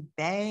 We see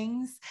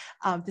bangs,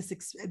 this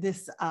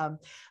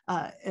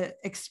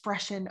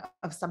expression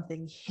of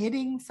something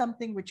hitting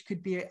something, which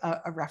could be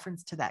a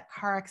reference to that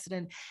car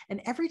accident.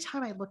 And every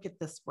time I look at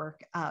this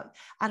work, I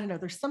don't know,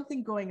 there's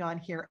something going on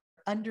here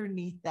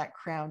underneath that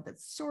crown that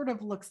sort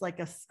of looks like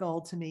a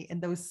skull to me.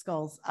 And those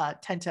skulls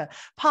tend to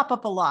pop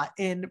up a lot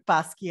in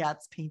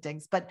Basquiat's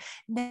paintings. But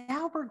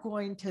now we're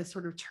going to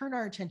sort of turn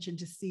our attention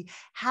to see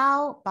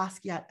how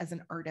Basquiat as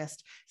an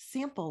artist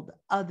sampled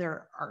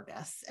other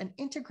artists and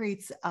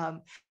integrates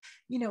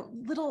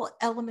little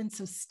elements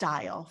of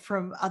style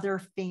from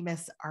other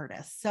famous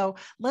artists. So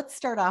let's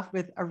start off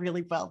with a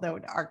really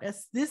well-known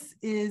artist. This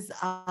is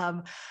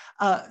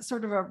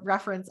sort of a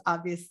reference,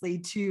 obviously,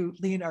 to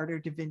Leonardo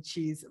da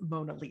Vinci's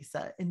Mona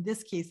Lisa. In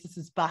this case, this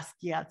is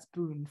Basquiat's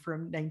Boon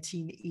from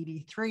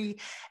 1983,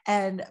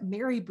 and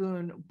Mary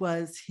Boone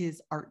was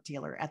his art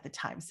dealer at the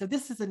time. So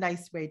this is a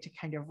nice way to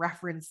kind of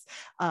reference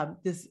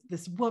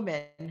this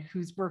woman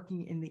who's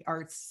working in the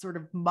arts, sort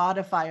of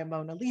modify a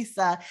Mona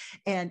Lisa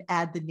and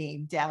add the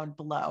name down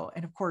below.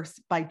 And of course,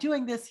 by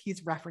doing this,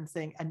 he's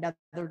referencing another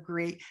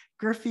great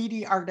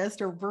graffiti artist,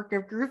 or work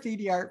of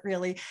graffiti art,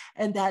 really,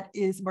 and that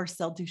is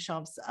Marcel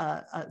Duchamp's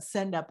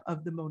send-up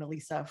of the Mona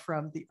Lisa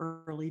from the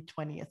early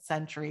 20th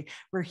century,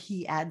 where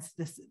he adds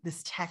this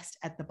text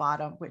at the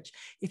bottom, which,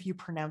 if you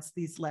pronounce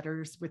these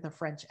letters with a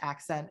French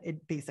accent,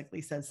 it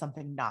basically says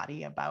something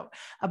naughty about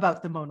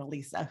the Mona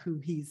Lisa, who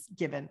he's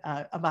given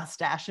a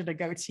mustache and a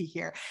goatee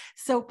here.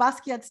 So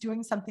Basquiat's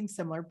doing something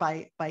similar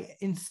by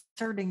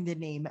inserting the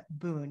name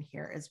Boone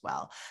here as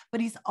well.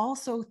 But he's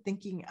also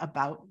thinking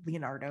about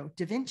Leonardo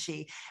da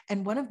Vinci.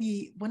 And one of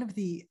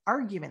the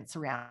arguments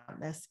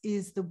around this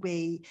is the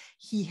way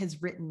he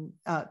has written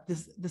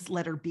this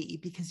letter B,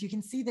 because you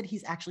can see that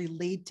he's actually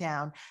laid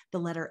down the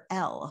letter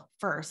L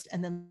first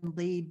and then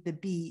laid the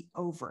B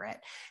over it.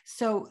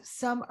 So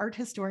some art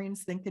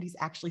historians think that he's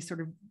actually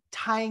sort of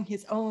tying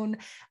his own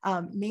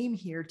name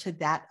here to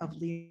that of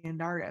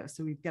Leonardo.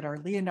 So we've got our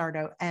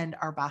Leonardo and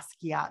our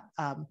Basquiat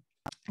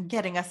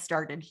getting us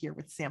started here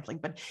with sampling,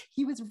 but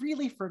he was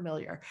really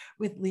familiar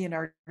with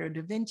Leonardo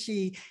da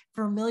Vinci,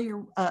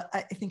 familiar,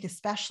 I think,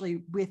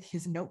 especially with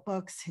his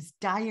notebooks, his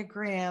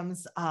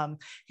diagrams,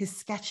 his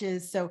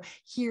sketches. So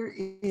here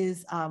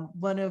is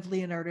one of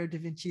Leonardo da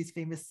Vinci's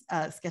famous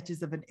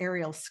sketches of an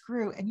aerial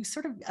screw. And you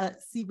sort of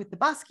see with the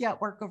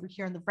Basquiat work over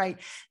here on the right,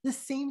 the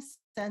same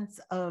sense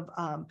of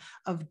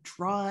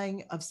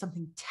drawing, of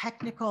something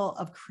technical,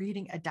 of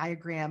creating a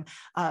diagram.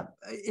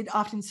 It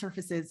often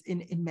surfaces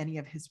in many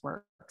of his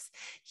works.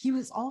 He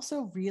was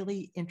also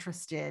really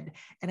interested,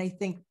 and I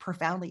think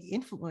profoundly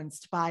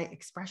influenced by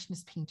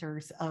expressionist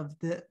painters of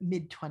the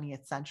mid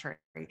 20th century.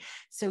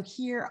 So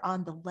here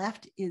on the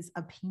left is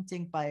a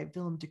painting by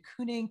Willem de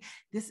Kooning.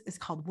 This is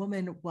called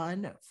Woman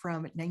 1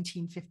 from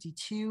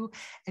 1952.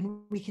 And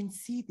we can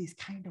see these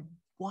kind of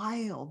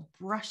wild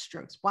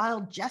brushstrokes,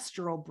 wild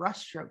gestural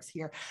brushstrokes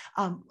here.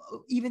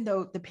 Even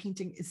though the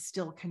painting is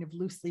still kind of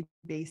loosely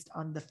based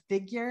on the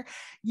figure,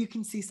 you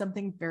can see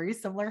something very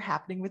similar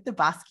happening with the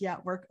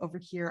Basquiat work over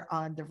here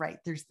on the right.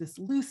 There's this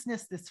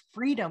looseness, this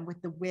freedom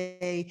with the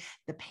way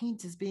the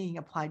paint is being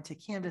applied to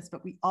canvas,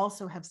 but we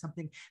also have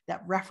something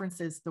that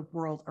references the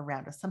world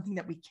around us, something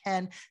that we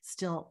can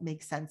still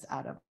make sense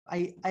out of.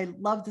 I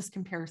love this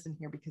comparison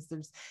here because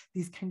there's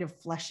these kind of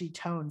fleshy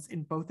tones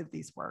in both of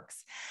these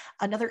works.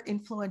 Another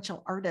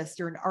influential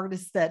artist, or an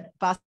artist that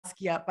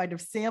Basquiat might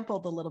have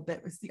sampled a little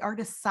bit, was the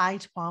artist Cy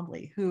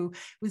Twombly, who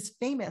was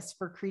famous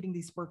for creating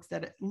these works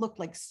that looked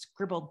like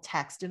scribbled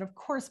text. And of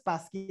course,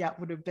 Basquiat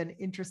would have been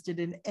interested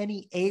in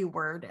any A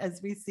word,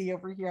 as we see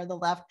over here on the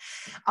left.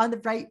 On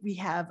the right, we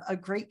have a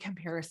great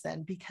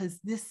comparison because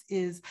this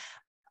is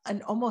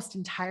an almost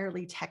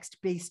entirely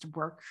text-based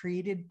work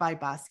created by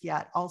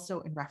Basquiat,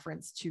 also in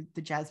reference to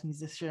the jazz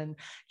musician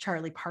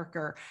Charlie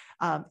Parker.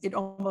 It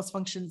almost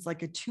functions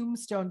like a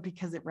tombstone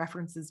because it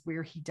references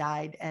where he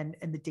died and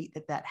the date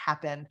that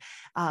happened.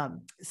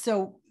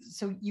 So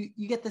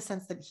you get the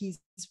sense that he's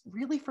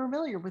really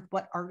familiar with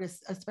what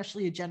artists,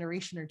 especially a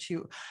generation or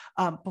two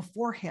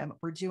before him,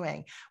 were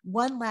doing.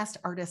 One last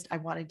artist I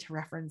wanted to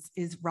reference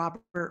is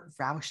Robert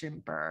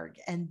Rauschenberg.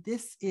 And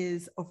this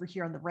is over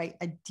here on the right,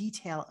 a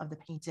detail of the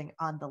painting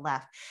on the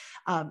left.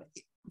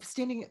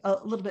 Standing a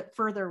little bit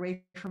further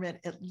away from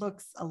it, it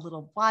looks a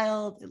little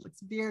wild. It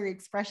looks very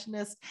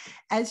expressionist.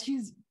 As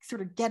you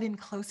sort of get in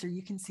closer,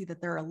 you can see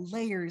that there are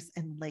layers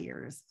and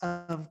layers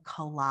of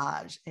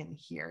collage in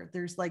here.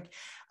 There's like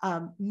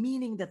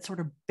meaning that's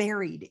sort of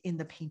buried in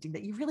the painting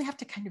that you really have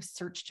to kind of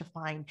search to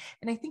find.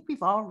 And I think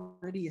we've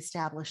already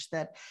established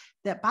that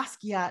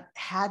Basquiat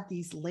had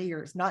these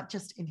layers, not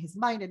just in his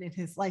mind and in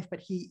his life,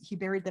 but he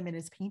buried them in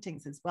his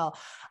paintings as well.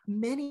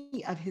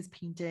 Many of his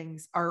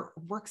paintings are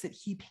works that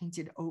he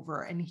painted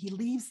over, and he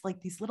leaves like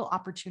these little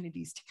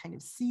opportunities to kind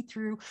of see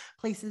through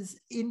places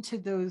into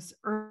those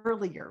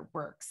earlier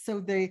works. So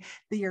they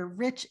are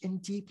rich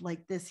and deep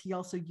like this. He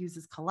also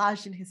uses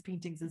collage in his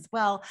paintings as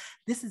well.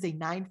 This is a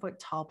 9-foot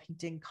tall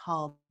painting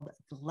called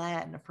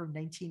Glen from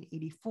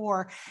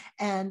 1984.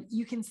 And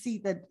you can see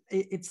that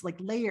it's like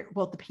layered.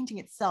 Well, the painting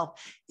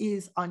itself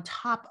is on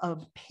top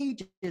of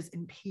pages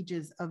and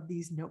pages of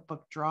these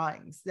notebook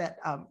drawings that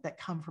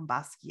come from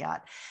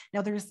Basquiat.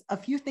 Now, there's a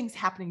few things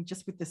happening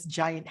just with this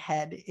giant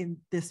head in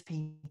this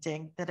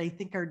painting that I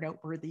think are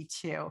noteworthy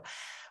too.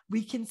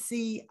 We can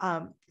see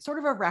sort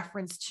of a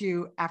reference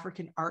to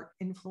African art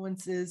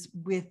influences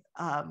with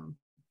the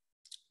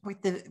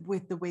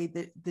way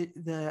that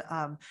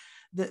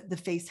the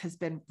face has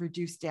been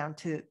reduced down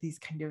to these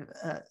kind of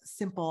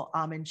simple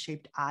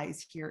almond-shaped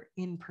eyes here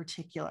in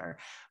particular.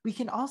 We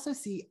can also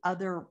see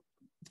other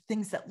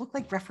things that look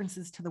like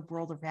references to the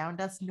world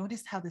around us.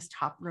 Notice how this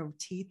top row of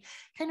teeth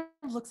kind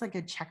of looks like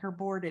a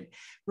checkerboard. It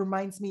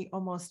reminds me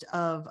almost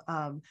of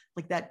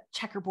like that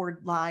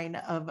checkerboard line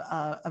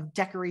of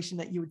decoration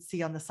that you would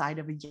see on the side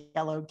of a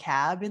yellow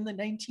cab in the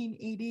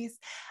 1980s.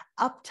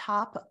 Up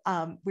top,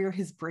 where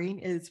his brain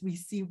is, we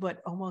see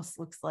what almost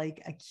looks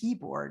like a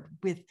keyboard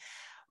with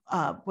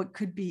what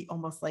could be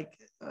almost like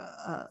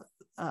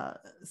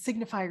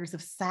signifiers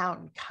of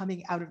sound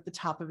coming out of the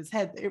top of his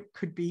head. It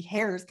could be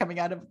hairs coming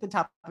out of the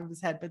top of his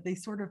head, but they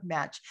sort of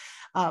match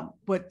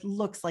what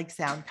looks like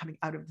sound coming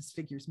out of this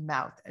figure's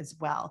mouth as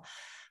well.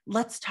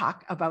 Let's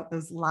talk about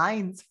those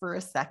lines for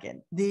a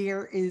second.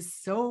 There is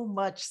so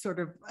much sort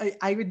of,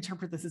 I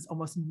interpret this as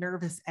almost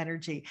nervous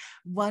energy.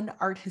 One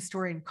art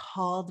historian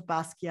called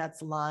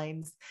Basquiat's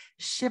lines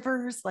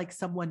shivers like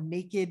someone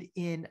naked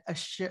in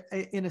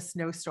a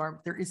snowstorm.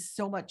 There is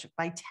so much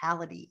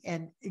vitality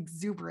and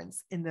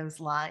exuberance in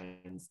those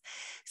lines.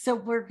 So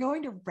we're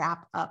going to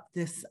wrap up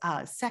this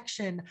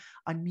section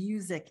on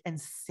music and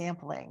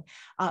sampling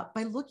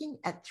by looking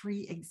at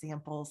 3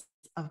 examples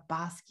of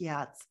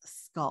Basquiat's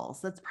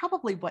skulls. That's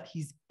probably what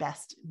he's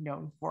best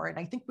known for. And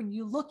I think when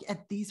you look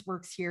at these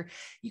works here,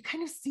 you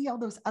kind of see all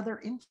those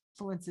other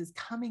influences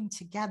coming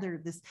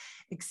together, this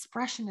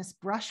expressionist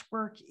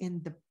brushwork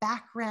in the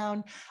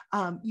background.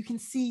 You can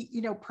see,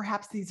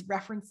 perhaps these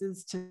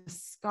references to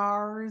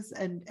scars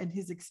and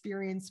his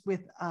experience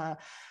with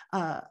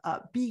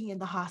being in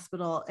the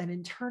hospital and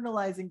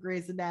internalizing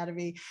Grey's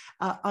Anatomy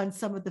on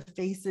some of the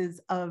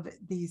faces of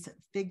these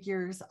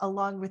figures.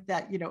 Along with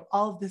that,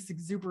 all of this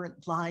exuberant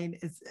line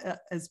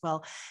as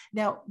well.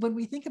 Now, when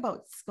we think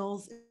about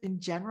skulls in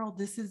general,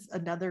 this is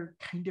another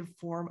kind of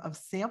form of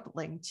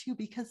sampling too,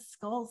 because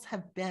skulls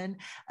have been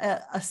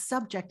a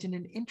subject and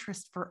an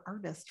interest for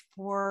artists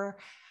for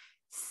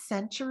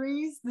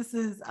centuries. This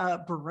is a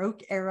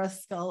Baroque era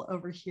skull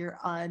over here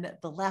on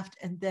the left.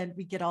 And then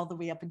we get all the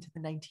way up into the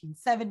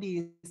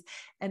 1970s,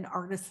 and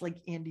artists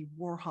like Andy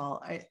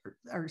Warhol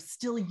are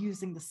still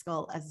using the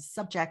skull as a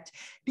subject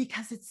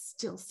because it's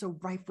still so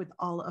rife with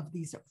all of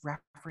these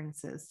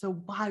references. So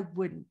why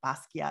wouldn't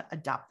Basquiat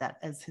adopt that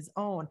as his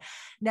own?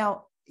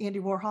 Now, Andy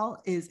Warhol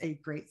is a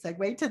great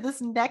segue to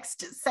this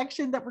next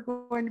section that we're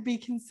going to be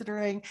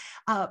considering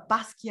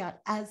Basquiat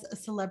as a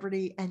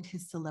celebrity and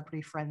his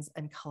celebrity friends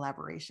and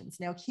collaborations.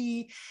 Now,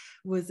 he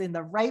was in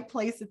the right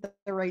place at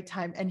the right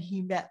time, and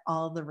he met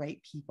all the right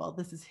people.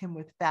 This is him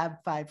with Fab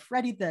Five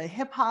Freddy, the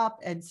hip hop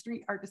and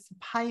street artist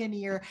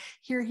pioneer.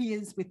 Here he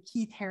is with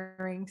Keith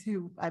Haring,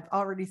 who I've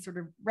already sort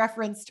of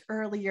referenced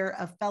earlier,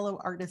 a fellow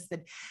artist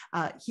that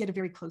he had a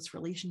very close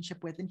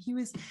relationship with, and he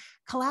was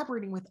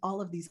collaborating with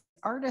all of these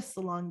artists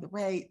along the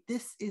way.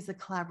 This is a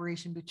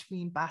collaboration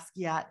between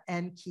Basquiat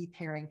and Keith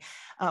Haring.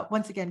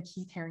 Once again,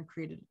 Keith Haring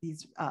created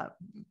these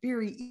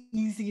very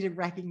easy to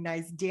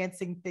recognize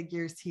dancing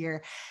figures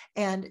here.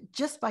 And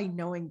just by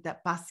knowing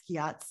that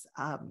Basquiat's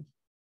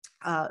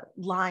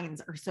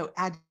lines are so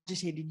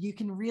agitated. You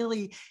can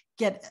really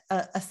get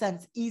a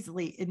sense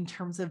easily in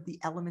terms of the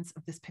elements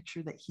of this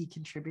picture that he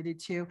contributed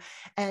to.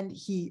 And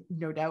he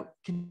no doubt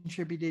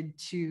contributed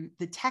to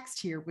the text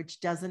here, which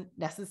doesn't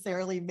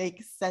necessarily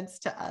make sense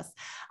to us.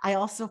 I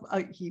also,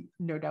 he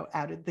no doubt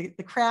added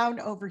the crown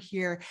over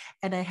here,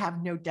 and I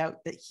have no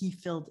doubt that he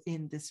filled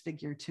in this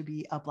figure to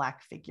be a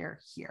Black figure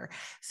here.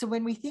 So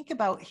when we think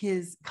about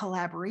his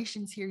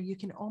collaborations here, you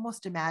can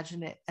almost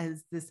imagine it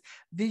as this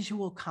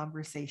visual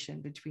conversation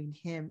between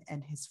him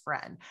and his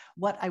friend.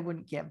 What I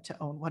wouldn't give to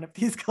own one of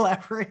these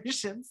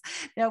collaborations.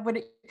 Now, when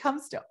it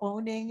comes to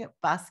owning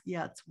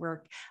Basquiat's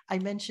work, I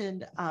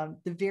mentioned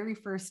the very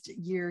first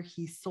year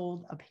he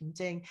sold a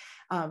painting.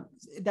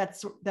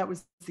 That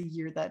was the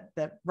year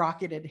that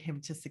rocketed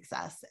him to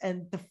success.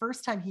 And the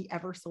first time he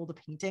ever sold a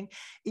painting,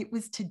 it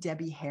was to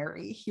Debbie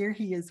Harry. Here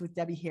he is with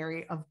Debbie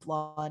Harry of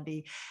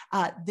Blondie.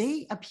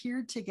 They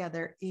appeared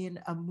together in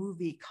a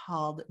movie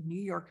called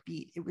New York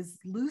Beat. It was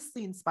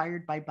loosely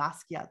inspired by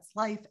Basquiat's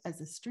life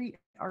as a street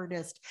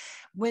artist.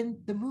 When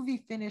the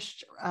movie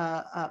finished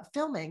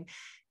filming,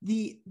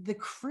 the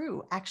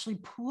crew actually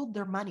pooled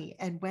their money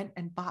and went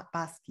and bought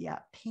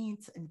Basquiat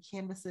paints and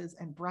canvases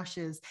and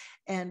brushes.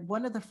 And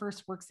one of the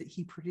first works that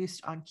he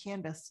produced on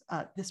canvas,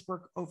 this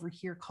work over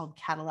here called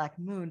Cadillac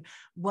Moon,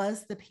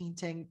 was the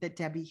painting that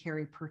Debbie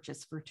Harry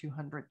purchased for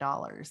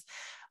 $200.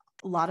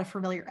 A lot of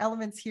familiar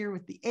elements here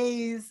with the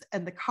A's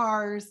and the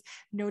cars.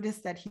 Notice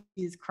that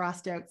he's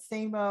crossed out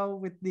Samo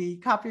with the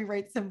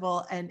copyright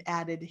symbol and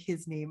added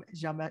his name,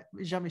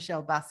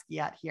 Jean-Michel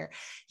Basquiat here.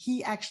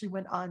 He actually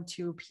went on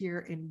to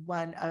appear in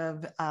one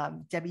of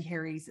Debbie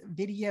Harry's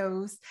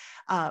videos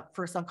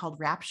for a song called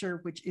Rapture,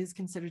 which is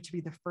considered to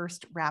be the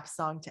first rap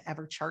song to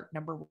ever chart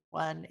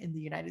 #1 in the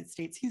United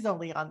States. He's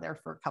only on there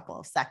for a couple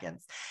of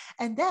seconds.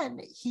 And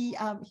then he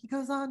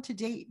goes on to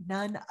date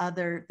none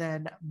other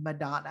than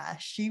Madonna.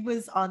 She was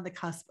on the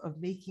cusp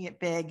of making it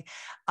big.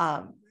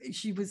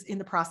 She was in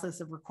the process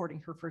of recording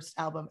her first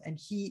album, and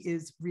he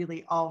is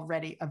really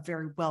already a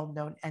very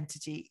well-known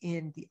entity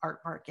in the art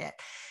market.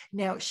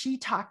 Now, she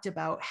talked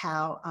about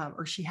how,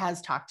 or she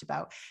has talked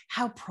about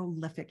how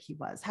prolific he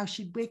was, how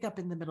she'd wake up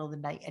in the middle of the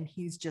night and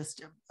he's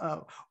just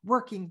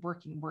working,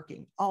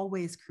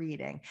 always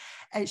creating.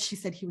 And she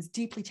said he was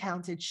deeply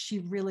talented. She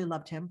really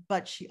loved him,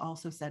 but she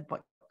also said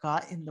what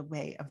got in the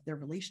way of their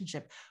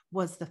relationship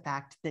was the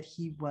fact that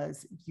he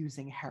was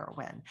using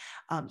heroin.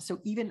 So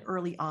even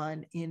early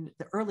on in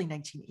the early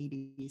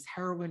 1980s,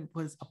 heroin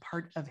was a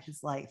part of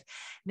his life.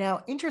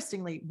 Now,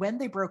 interestingly, when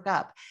they broke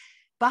up,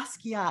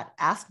 Basquiat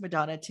asked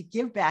Madonna to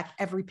give back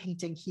every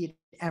painting he had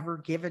ever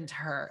given to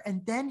her.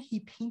 And then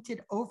he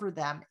painted over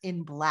them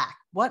in black.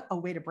 What a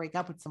way to break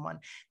up with someone.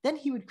 Then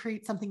he would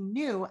create something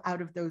new out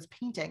of those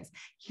paintings.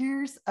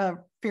 Here's a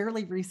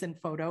fairly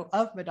recent photo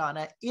of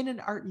Madonna in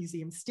an art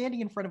museum standing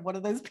in front of one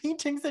of those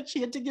paintings that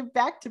she had to give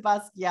back to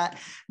Basquiat.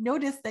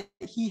 Notice that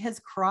he has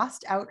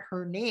crossed out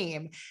her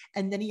name,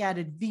 and then he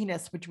added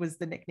Venus, which was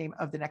the nickname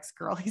of the next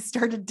girl he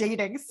started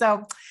dating.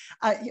 So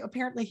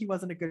apparently he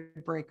wasn't a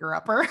good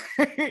breaker-upper.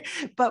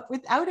 But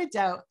without a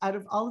doubt, out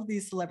of all of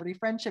these celebrity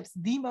friendships,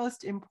 the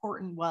most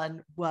important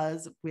one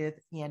was with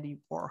Andy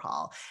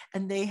Warhol.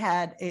 And they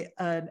had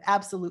an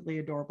absolutely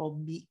adorable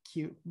meet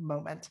cute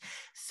moment.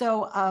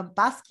 So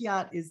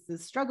Basquiat is the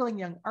struggling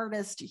young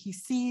artist. He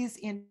sees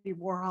Andy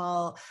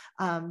Warhol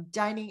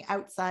dining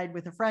outside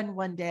with a friend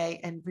one day.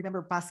 And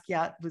remember,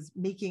 Basquiat was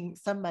making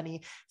some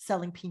money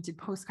selling painted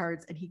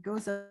postcards. And he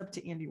goes up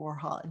to Andy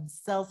Warhol and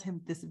sells him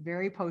this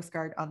very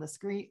postcard on the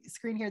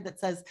screen here that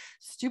says,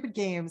 "Stupid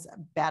games,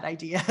 bad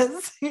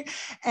ideas."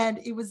 And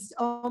it was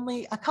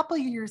only a couple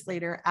of years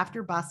later,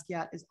 after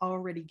Basquiat is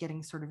already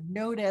getting sort of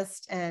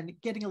noticed and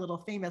getting a little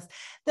famous,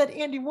 that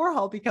Andy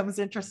Warhol becomes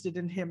interested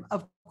in him,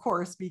 of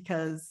course,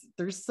 because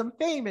there's some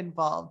fame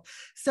involved.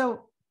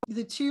 So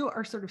the two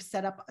are sort of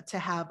set up to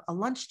have a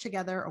lunch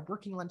together, a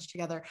working lunch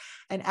together.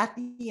 And at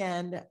the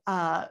end,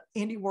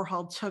 Andy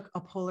Warhol took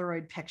a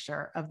Polaroid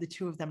picture of the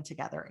two of them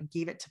together and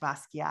gave it to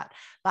Basquiat.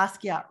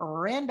 Basquiat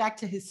ran back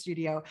to his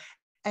studio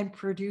and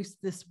produced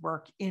this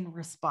work in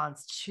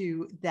response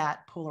to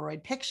that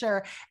Polaroid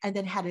picture, and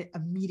then had it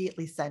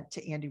immediately sent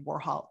to Andy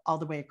Warhol all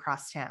the way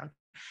across town.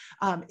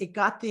 It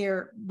got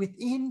there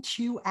within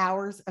 2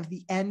 hours of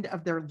the end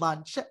of their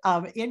lunch.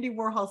 Andy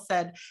Warhol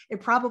said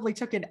it probably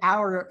took an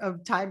hour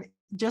of time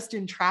just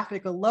in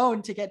traffic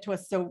alone to get to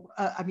us. So,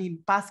 I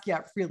mean,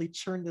 Basquiat really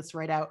churned this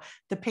right out.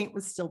 The paint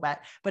was still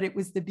wet, but it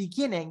was the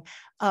beginning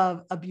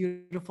of a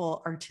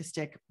beautiful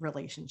artistic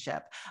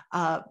relationship.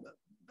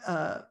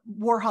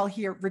 Warhol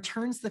here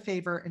returns the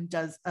favor and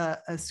does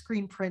a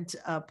screen print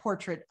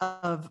portrait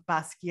of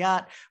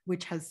Basquiat,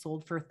 which has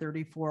sold for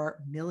 $34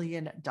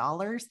 million.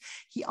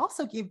 He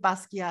also gave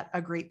Basquiat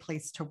a great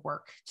place to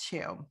work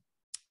too.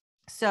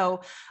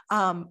 So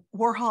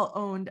Warhol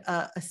owned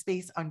a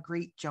space on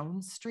Great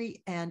Jones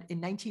Street, and in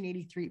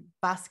 1983,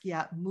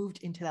 Basquiat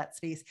moved into that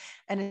space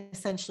and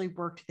essentially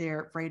worked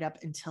there right up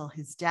until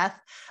his death.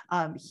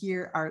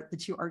 Here are the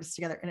two artists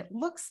together, and it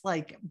looks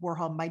like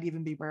Warhol might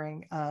even be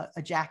wearing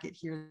a jacket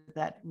here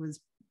that was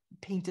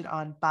painted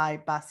on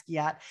by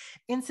Basquiat.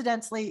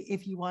 Incidentally,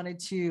 if you wanted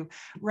to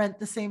rent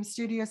the same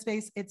studio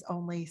space, it's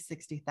only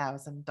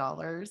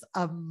 $60,000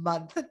 a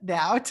month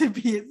now to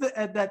be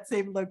at that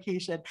same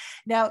location.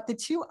 Now, the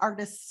two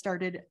artists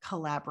started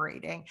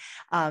collaborating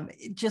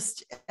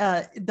just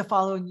the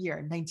following year,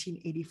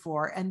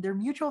 1984, and their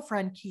mutual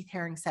friend Keith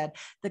Haring said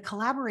the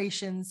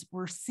collaborations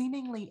were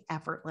seemingly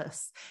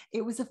effortless.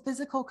 It was a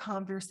physical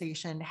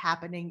conversation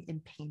happening in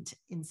paint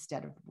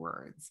instead of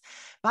words.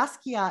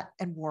 Basquiat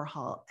and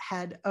Warhol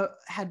had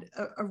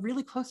a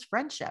really close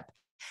friendship.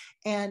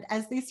 And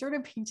as they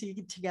started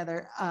painting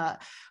together,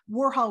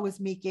 Warhol was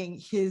making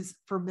his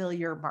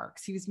familiar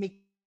marks. He was making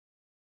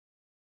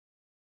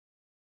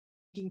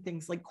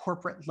things like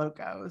corporate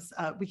logos.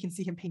 We can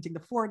see him painting the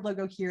Ford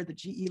logo here, the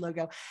GE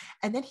logo.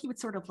 And then he would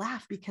sort of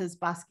laugh because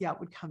Basquiat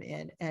would come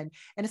in and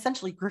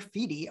essentially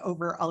graffiti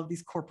over all of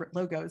these corporate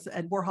logos.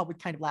 And Warhol would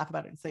kind of laugh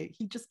about it and say,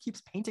 he just keeps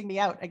painting me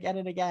out again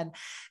and again.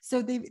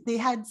 So they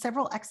had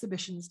several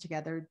exhibitions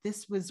together.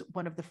 This was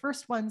one of the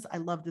first ones. I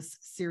love this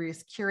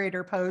serious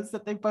curator pose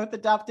that they both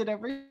adopted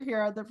over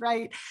here on the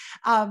right.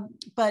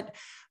 But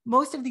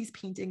most of these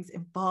paintings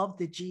involved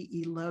the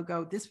GE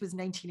logo. This was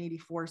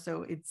 1984,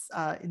 so it's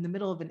in the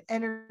middle of an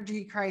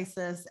energy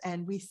crisis.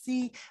 And we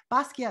see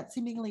Basquiat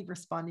seemingly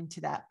responding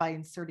to that by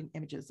inserting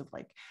images of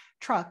like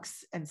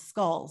trucks and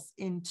skulls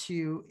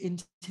into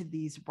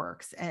these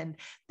works. And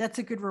that's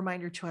a good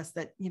reminder to us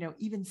that, you know,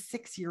 even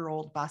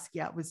 6-year-old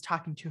Basquiat was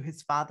talking to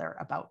his father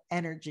about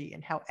energy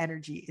and how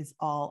energy is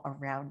all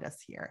around us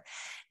here.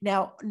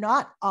 Now,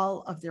 not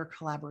all of their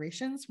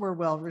collaborations were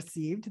well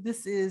received.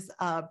 This is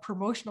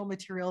promotional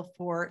material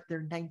for their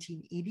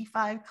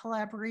 1985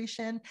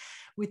 collaboration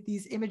with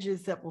these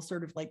images that will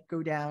sort of like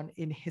go down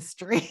in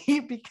history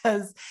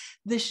because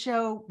the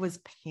show was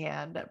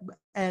panned.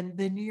 And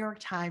the New York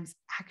Times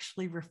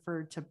actually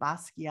referred to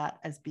Basquiat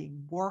as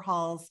being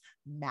Warhol's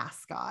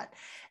mascot.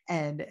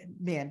 And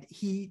man,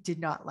 he did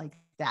not like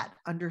that,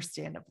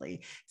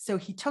 understandably. So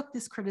he took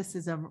this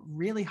criticism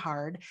really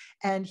hard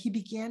and he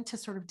began to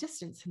sort of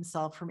distance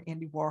himself from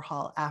Andy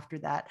Warhol after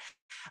that.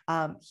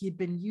 He'd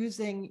been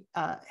using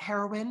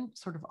heroin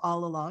sort of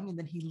all along, and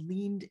then he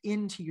leaned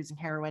into using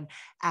heroin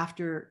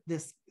after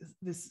this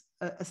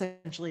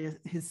essentially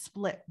his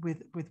split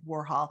with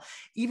Warhol.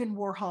 Even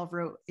Warhol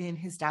wrote in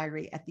his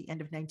diary at the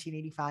end of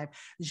 1985,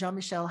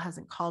 Jean-Michel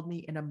hasn't called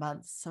me in a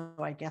month, so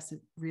I guess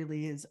it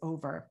really is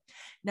over.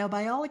 Now,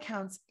 by all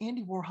accounts,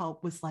 Andy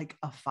Warhol was like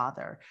a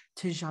father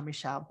to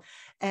Jean-Michel,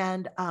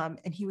 and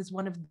he was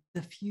one of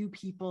the few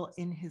people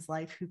in his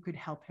life who could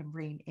help him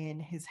rein in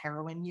his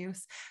heroin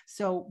use.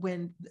 So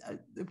when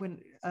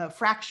a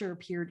fracture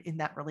appeared in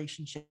that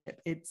relationship,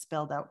 it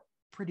spelled out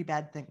pretty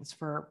bad things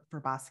for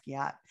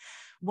Basquiat.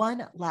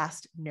 One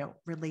last note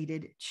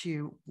related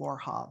to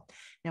Warhol.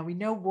 Now, we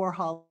know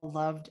Warhol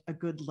loved a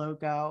good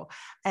logo,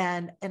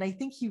 and I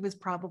think he was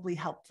probably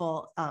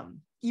helpful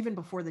even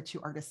before the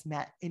two artists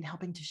met in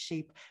helping to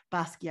shape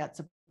Basquiat's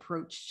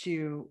approach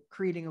to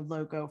creating a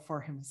logo for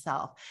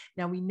himself.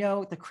 Now, we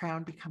know the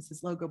crown becomes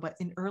his logo, but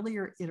in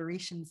earlier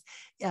iterations,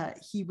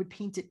 he would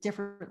paint it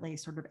differently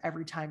sort of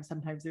every time.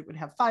 Sometimes it would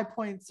have 5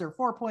 points or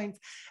 4 points.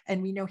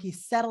 And we know he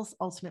settles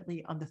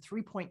ultimately on the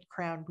 3-point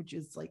crown, which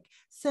is like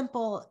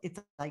simple,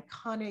 it's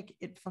iconic,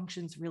 it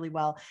functions really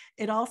well.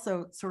 It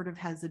also sort of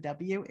has a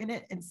W in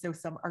it. And so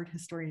some art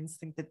historians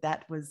think that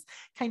that was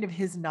kind of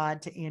his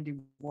nod to Andy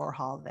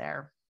Warhol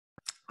there.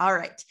 All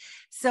right.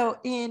 So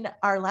in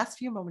our last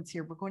few moments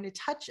here, we're going to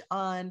touch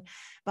on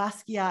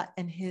Basquiat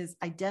and his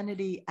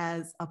identity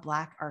as a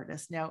Black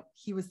artist. Now,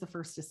 he was the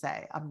first to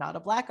say, I'm not a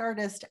Black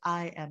artist,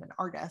 I am an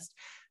artist.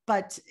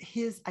 But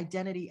his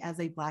identity as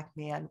a Black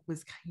man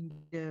was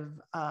kind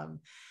of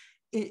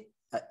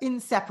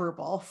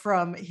inseparable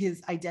from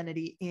his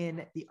identity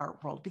in the art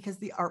world, because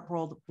the art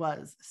world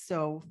was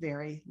so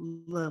very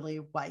lily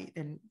white,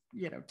 and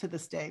you know, to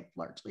this day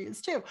largely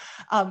is too.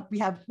 We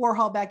have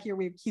Warhol back here,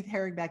 we have Keith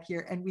Haring back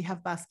here, and we have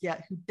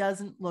Basquiat, who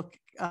doesn't look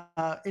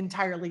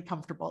entirely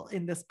comfortable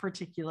in this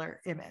particular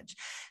image.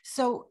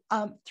 So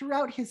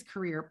throughout his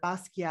career,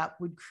 Basquiat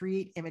would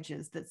create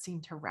images that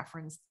seem to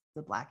reference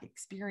the Black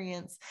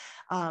experience.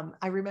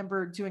 I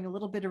remember doing a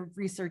little bit of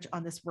research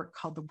on this work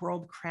called The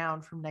World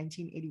Crown from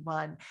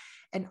 1981,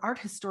 and art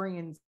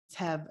historians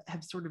have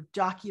sort of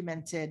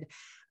documented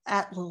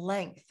at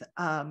length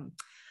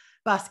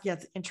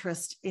Basquiat's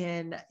interest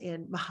in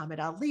Muhammad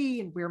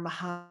Ali, and where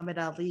Muhammad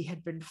Ali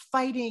had been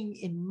fighting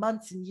in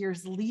months and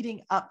years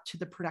leading up to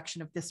the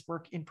production of this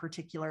work in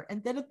particular.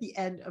 And then at the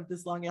end of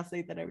this long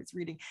essay that I was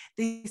reading,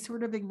 they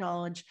sort of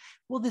acknowledge,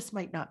 well, this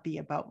might not be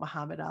about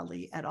Muhammad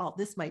Ali at all.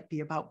 This might be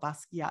about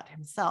Basquiat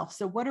himself.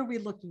 So what are we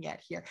looking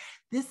at here?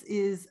 This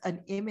is an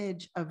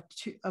image of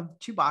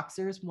two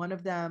boxers. One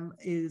of them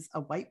is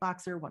a white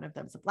boxer, one of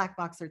them is a Black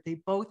boxer.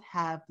 They both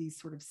have these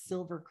sort of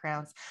silver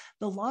crowns.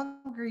 The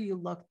longer you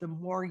look, the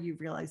more you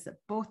realize that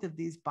both of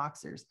these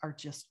boxers are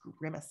just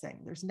grimacing.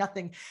 There's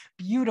nothing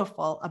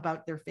beautiful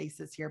about their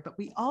faces here, but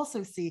we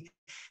also see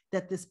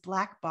that this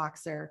Black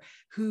boxer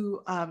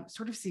who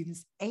sort of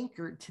seems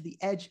anchored to the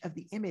edge of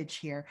the image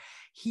here,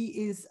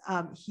 he's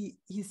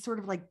sort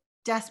of like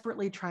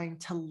desperately trying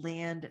to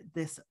land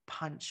this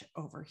punch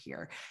over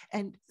here.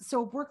 And so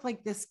work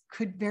like this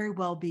could very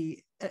well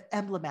be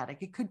emblematic.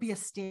 It could be a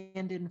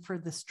stand-in for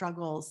the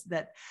struggles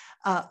that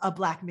a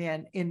Black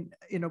man in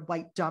a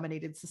white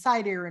dominated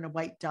society or in a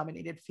white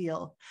dominated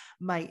field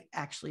might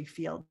actually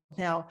feel.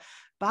 Now,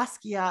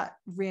 Basquiat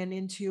ran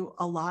into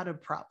a lot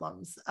of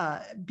problems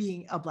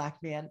being a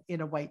Black man in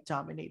a white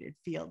dominated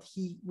field.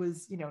 He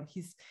was,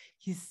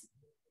 he's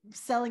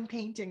selling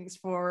paintings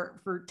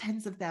for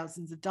tens of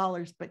thousands of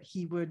dollars, but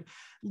he would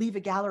leave a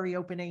gallery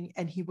opening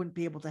and he wouldn't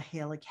be able to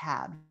hail a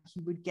cab. He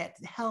would get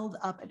held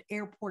up at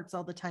airports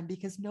all the time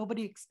because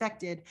nobody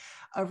expected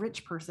a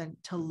rich person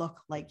to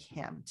look like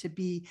him, to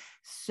be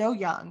so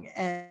young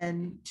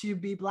and to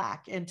be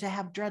Black and to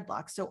have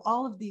dreadlocks. So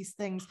all of these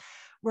things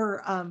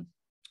were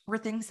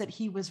things that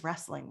he was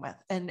wrestling with.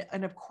 And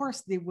of course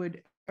they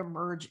would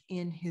emerge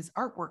in his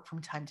artwork from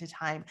time to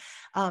time.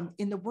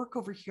 In the work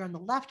over here on the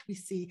left, we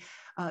see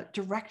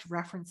direct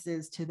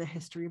references to the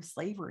history of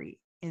slavery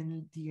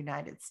in the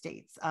United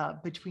States.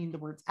 Between the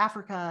words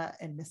Africa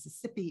and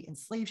Mississippi and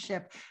slave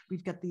ship,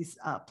 we've got these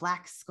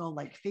Black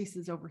skull-like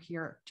faces over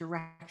here,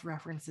 direct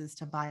references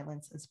to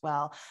violence as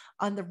well.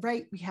 On the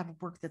right, we have a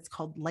work that's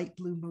called Light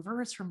Blue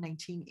Movers from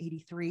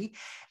 1983.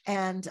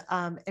 And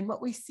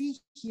what we see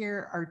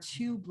here are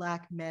two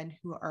Black men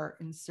who are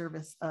in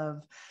service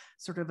of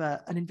sort of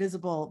an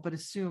invisible but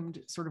assumed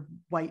sort of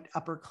white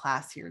upper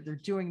class here. They're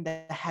doing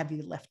the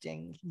heavy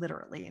lifting,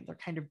 literally, and they're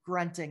kind of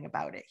grunting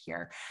about it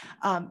here.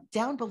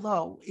 Down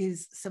below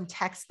is some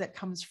text that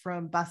comes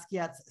from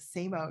Basquiat's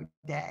Samo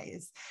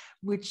days,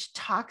 which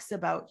talks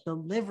about the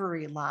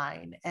livery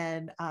line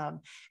and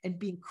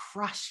being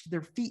crushed,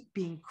 their feet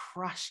being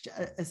crushed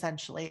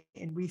essentially.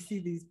 And we see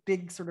these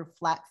big sort of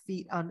flat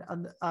feet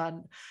on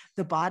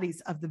the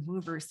bodies of the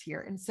movers here.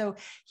 And so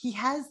he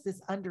has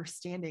this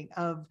understanding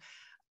of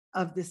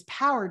this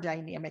power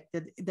dynamic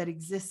that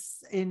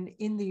exists in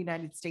the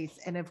United States.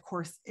 And of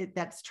course,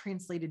 that's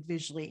translated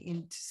visually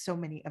into so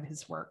many of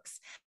his works.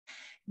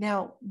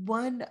 Now,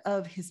 one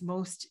of his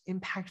most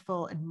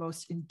impactful and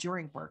most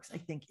enduring works, I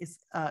think, is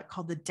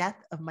called The Death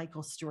of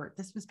Michael Stewart.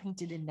 This was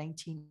painted in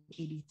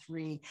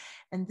 1983.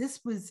 And this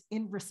was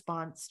in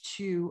response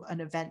to an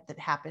event that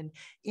happened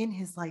in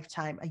his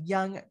lifetime. A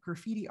young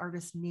graffiti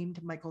artist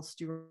named Michael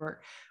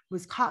Stewart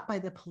was caught by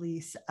the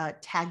police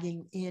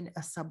tagging in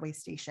a subway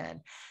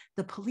station.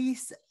 The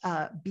police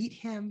beat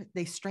him,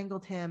 they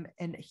strangled him,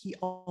 and he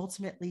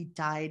ultimately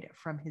died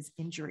from his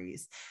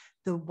injuries.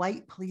 The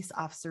white police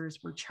officers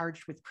were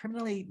charged with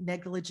criminally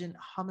negligent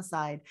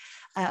homicide,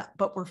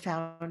 but were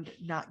found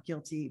not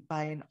guilty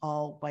by an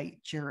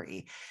all-white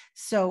jury.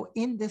 So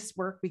in this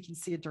work, we can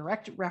see a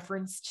direct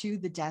reference to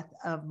the death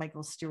of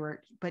Michael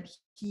Stewart, but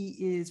he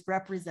is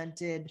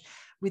represented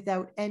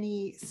without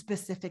any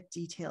specific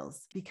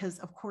details, because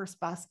of course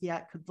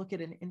Basquiat could look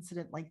at an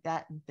incident like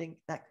that and think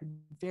that could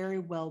very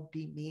well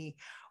be me,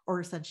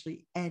 or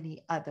essentially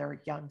any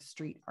other young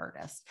street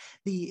artist.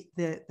 The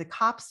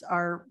cops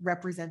are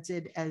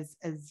represented as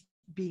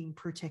being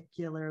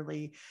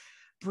particularly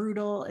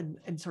brutal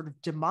and sort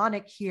of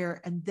demonic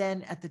here. And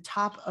then at the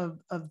top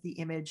of the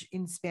image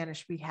in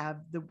Spanish, we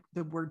have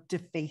the word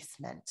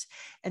defacement.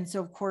 And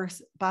so of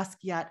course,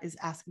 Basquiat is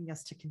asking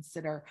us to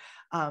consider,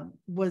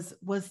 was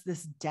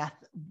this death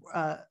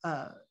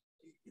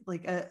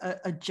like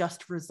a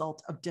just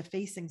result of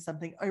defacing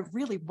something, or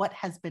really what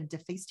has been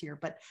defaced here,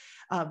 but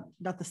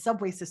not the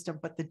subway system,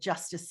 but the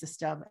justice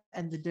system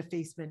and the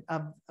defacement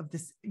of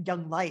this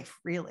young life,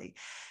 really.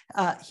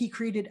 He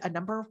created a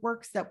number of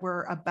works that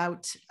were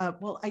about,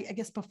 well, I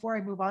guess before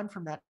I move on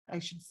from that, I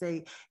should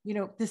say,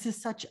 this is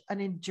such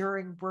an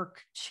enduring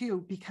work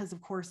too, because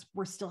of course,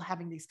 we're still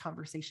having these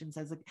conversations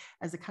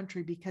as a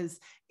country, because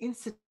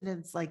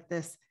incidents like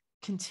this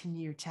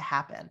continue to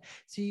happen.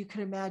 So you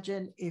can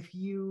imagine if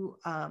you're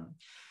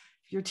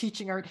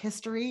teaching art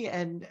history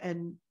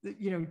and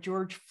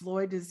George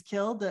Floyd is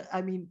killed,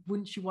 I mean,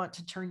 wouldn't you want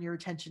to turn your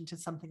attention to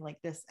something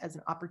like this as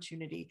an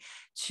opportunity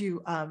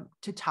to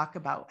talk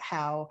about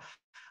how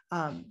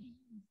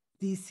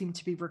these seem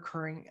to be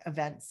recurring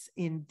events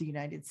in the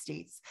United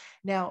States.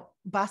 Now,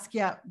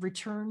 Basquiat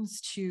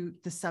returns to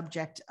the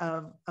subject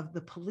of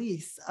the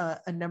police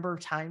a number of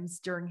times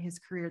during his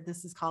career.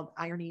 This is called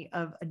Irony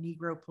of a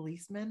Negro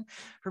Policeman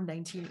from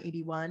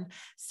 1981.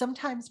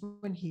 Sometimes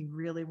when he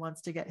really wants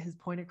to get his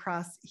point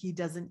across, he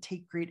doesn't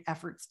take great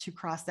efforts to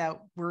cross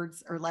out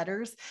words or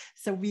letters.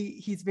 So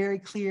he's very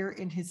clear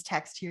in his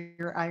text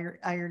here,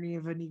 Irony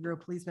of a Negro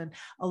Policeman,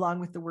 along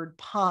with the word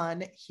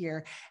pawn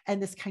here,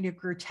 and this kind of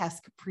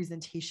grotesque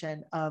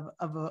presentation of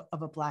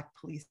a Black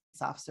police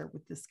officer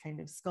with this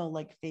kind of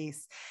skull-like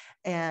face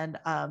and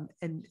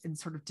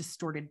sort of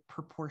distorted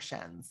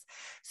proportions.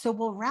 So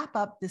we'll wrap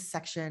up this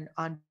section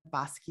on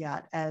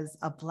Basquiat as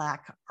a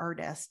Black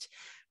artist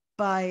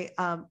by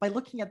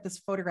looking at this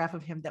photograph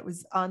of him that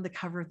was on the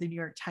cover of the New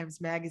York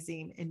Times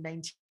Magazine in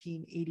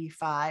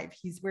 1985.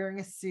 He's wearing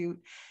a suit,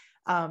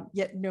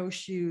 yet no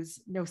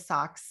shoes, no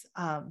socks.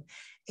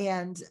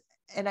 And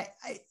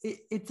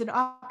it's an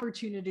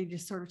opportunity to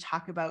sort of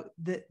talk about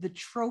the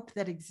trope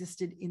that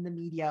existed in the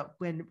media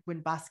when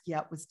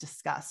Basquiat was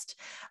discussed,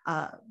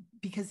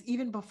 because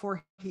even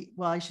before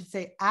I should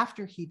say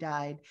after he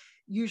died,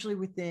 usually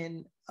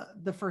within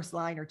the first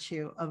line or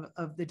two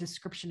of the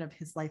description of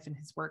his life and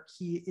his work,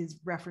 he is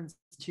referenced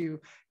to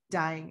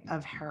dying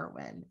of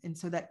heroin. And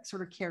so that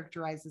sort of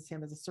characterizes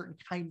him as a certain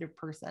kind of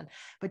person.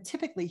 But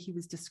typically he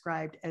was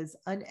described as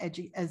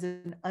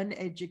an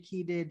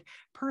uneducated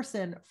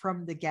person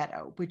from the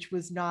ghetto, which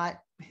was not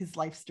his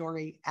life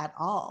story at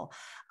all.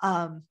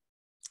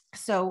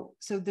 So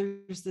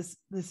there's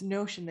this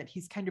notion that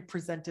he's kind of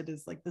presented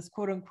as like this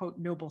quote unquote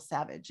noble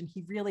savage. And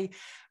he really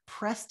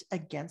pressed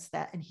against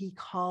that. And he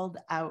called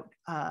out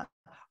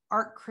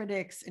art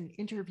critics and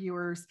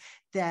interviewers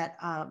that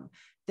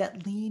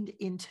leaned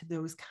into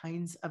those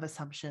kinds of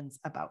assumptions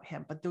about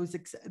him. But those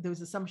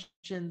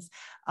assumptions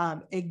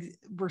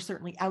were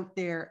certainly out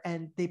there,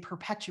 and they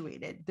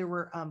perpetuated. There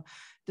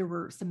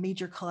were some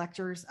major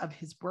collectors of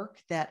his work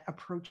that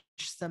approached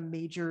some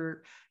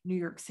major New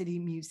York City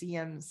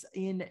museums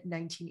in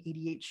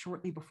 1988,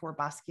 shortly before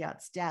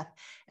Basquiat's death.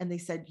 And they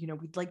said,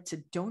 we'd like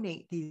to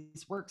donate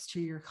these works to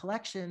your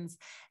collections.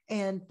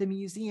 And the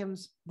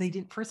museums, they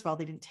didn't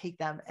take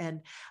them.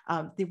 And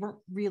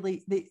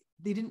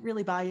they didn't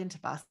really buy into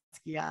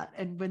Basquiat.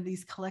 And when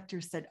these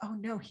collectors said, oh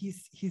no,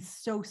 he's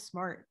so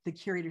smart, the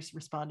curators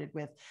responded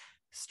with,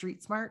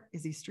 street smart?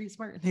 Is he street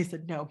smart? And they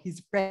said, no,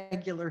 he's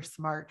regular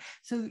smart.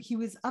 So he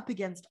was up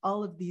against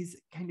all of these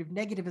kind of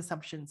negative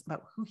assumptions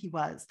about who he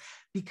was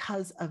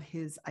because of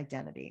his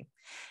identity.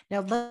 Now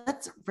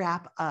let's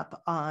wrap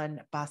up on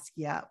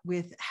Basquiat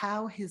with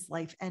how his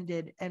life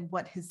ended and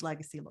what his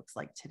legacy looks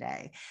like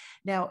today.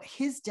 Now,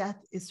 his death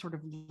is sort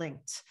of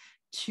linked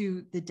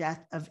to the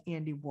death of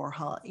Andy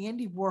Warhol.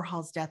 Andy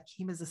Warhol's death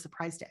came as a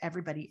surprise to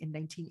everybody in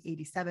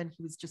 1987.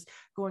 He was just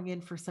going in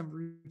for some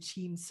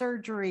routine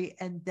surgery,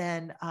 and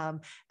then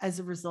as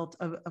a result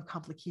of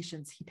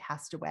complications, he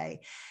passed away.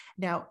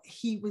 Now,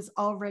 he was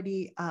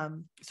already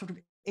sort of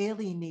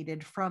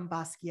alienated from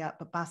Basquiat,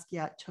 but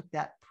Basquiat took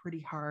that pretty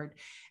hard.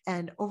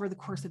 And over the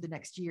course of the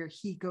next year,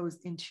 he goes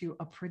into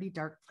a pretty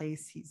dark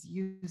place. He's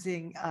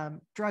using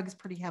drugs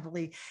pretty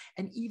heavily,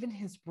 and even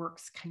his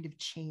works kind of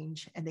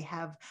change, and they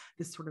have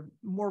this sort of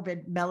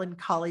morbid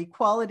melancholy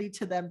quality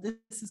to them.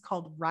 This is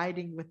called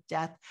Riding with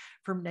Death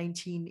from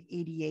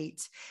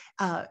 1988.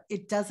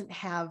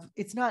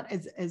 It's not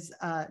as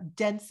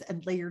dense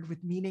and layered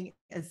with meaning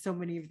as so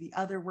many of the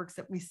other works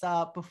that we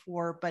saw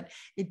before, but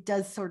it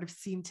does sort of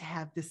seem to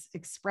have this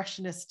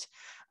expressionist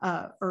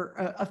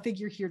or a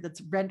figure here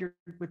that's rendered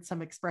with some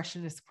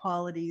expressionist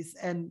qualities,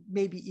 and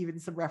maybe even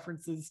some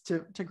references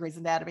to Grey's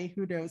Anatomy,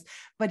 who knows,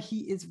 but he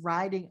is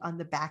riding on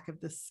the back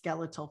of the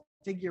skeletal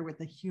figure with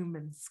a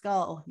human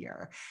skull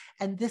here.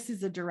 And this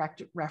is a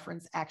direct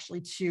reference actually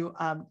to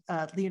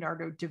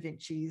Leonardo da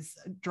Vinci's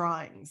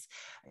drawings.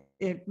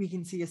 We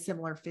can see a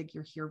similar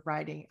figure here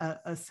riding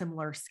a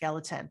similar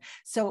skeleton.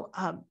 So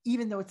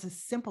even though it's a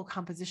simple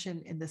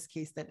composition in this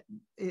case, that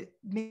it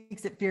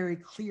makes it very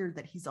clear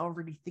that he's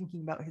already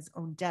thinking about his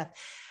own death,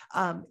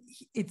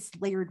 it's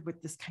layered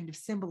with this kind of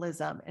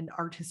symbolism and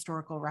art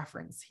historical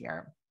reference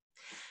here.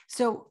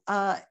 So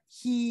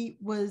he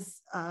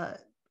was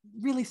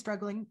really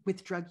struggling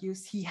with drug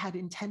use. He had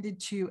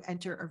intended to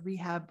enter a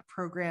rehab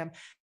program,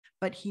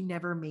 but he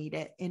never made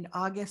it. In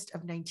August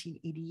of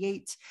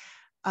 1988,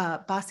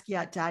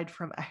 Basquiat died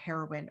from a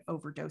heroin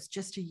overdose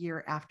just a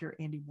year after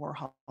Andy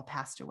Warhol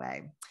passed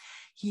away.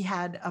 He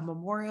had a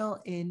memorial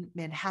in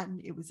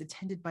Manhattan. It was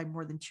attended by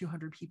more than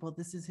 200 people.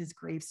 This is his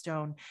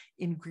gravestone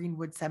in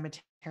Greenwood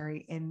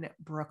Cemetery in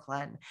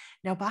Brooklyn.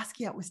 Now,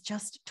 Basquiat was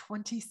just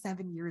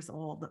 27 years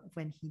old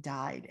when he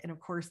died. And of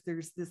course,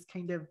 there's this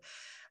kind of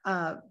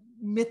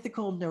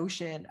mythical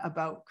notion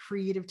about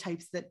creative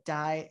types that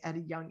die at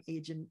a young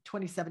age. And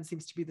 27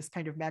 seems to be this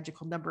kind of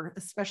magical number,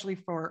 especially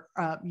for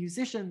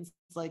musicians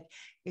like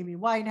Amy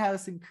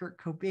Winehouse and Kurt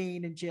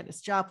Cobain and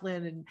Janis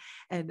Joplin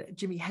and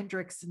Jimi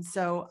Hendrix. And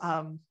so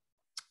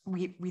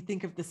we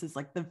think of this as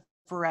like the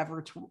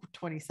forever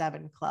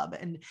 27 club.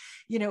 And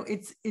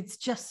it's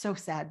just so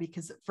sad,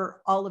 because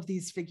for all of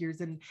these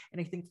figures, and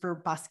I think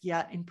for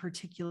Basquiat in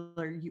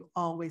particular, you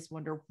always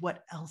wonder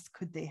what else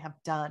could they have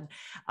done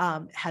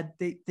had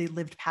they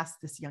lived past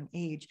this young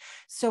age.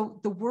 So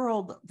the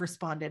world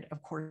responded,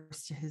 of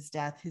course, to his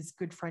death. His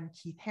good friend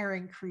Keith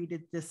Haring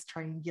created this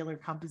triangular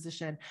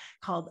composition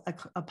called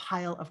a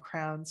pile of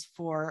crowns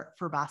for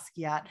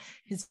Basquiat.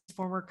 His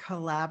former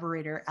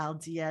collaborator Al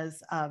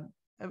Diaz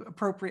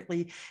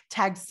appropriately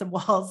tagged some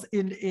walls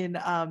in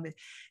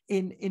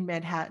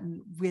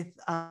Manhattan with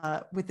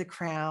the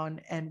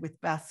crown and with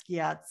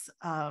Basquiat's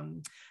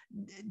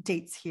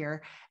dates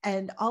here.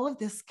 And all of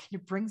this kind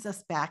of brings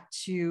us back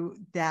to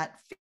that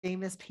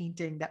famous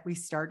painting that we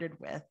started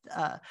with,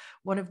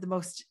 one of the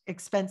most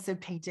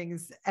expensive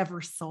paintings ever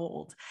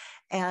sold.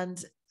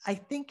 And I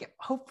think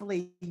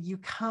hopefully you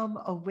come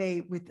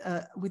away with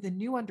a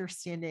new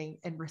understanding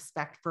and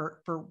respect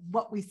for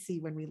what we see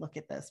when we look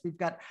at this. We've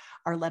got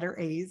our letter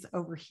A's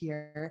over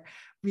here.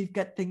 We've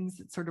got things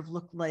that sort of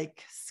look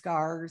like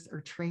scars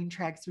or train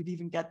tracks. We've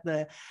even got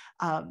the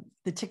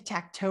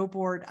tic-tac-toe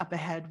board up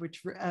ahead,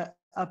 which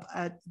up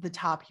at the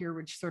top here,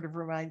 which sort of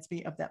reminds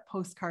me of that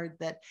postcard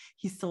that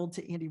he sold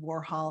to Andy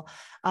Warhol.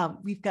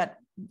 We've got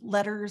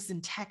letters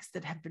and text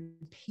that have been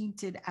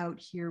painted out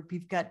here.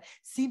 We've got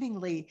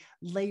seemingly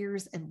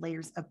layers and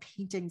layers of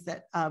paintings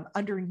that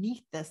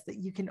underneath this that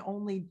you can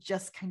only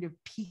just kind of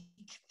peek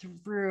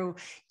through.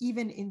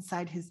 Even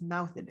inside his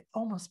mouth, it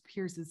almost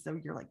appears as though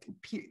you're like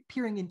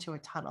peering into a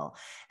tunnel.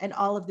 And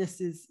all of this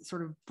is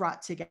sort of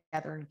brought together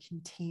and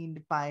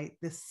contained by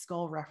this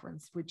skull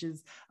reference, which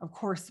is, of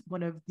course,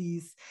 one of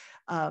these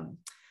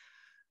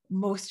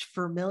most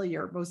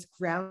familiar, most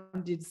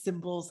grounded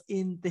symbols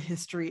in the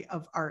history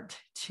of art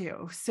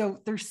too. So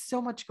there's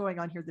so much going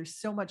on here. There's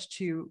so much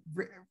to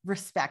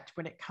respect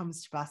when it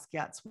comes to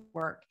Basquiat's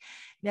work.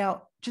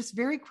 Now, just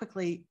very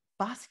quickly,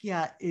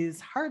 Basquiat is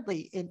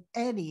hardly in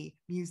any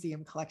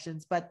museum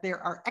collections, but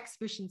there are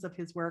exhibitions of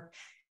his work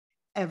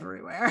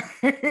everywhere.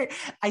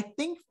 I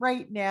think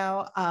right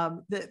now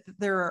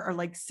there are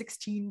like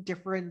 16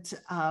 different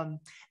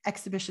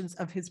exhibitions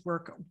of his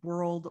work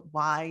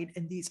worldwide,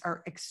 and these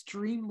are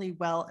extremely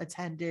well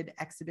attended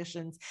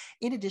exhibitions.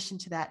 In addition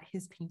to that,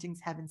 his paintings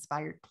have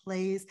inspired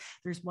plays.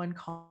 There's one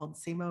called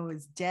Samo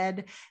is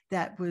Dead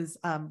that was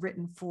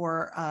written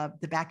for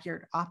the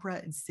Backyard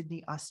Opera in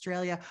Sydney,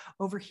 Australia.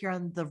 Over here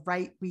on the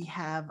right, we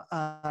have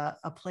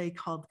a play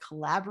called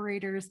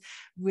Collaborators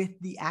with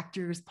the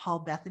actors Paul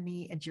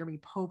Bethany and Jeremy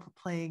Pope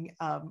playing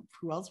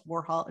who else?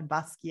 Warhol and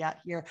Basquiat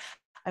here.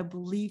 I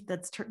believe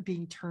that's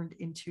being turned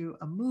into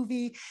a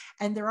movie.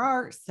 And there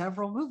are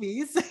several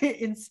movies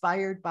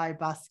inspired by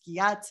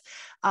Basquiat.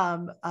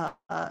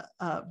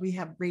 We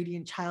have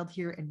Radiant Child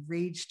here and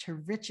Rage to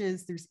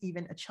Riches. There's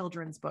even a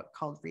children's book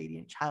called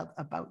Radiant Child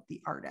about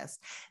the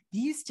artist.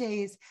 These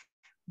days,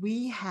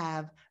 we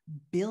have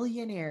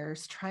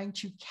billionaires trying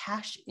to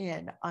cash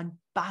in on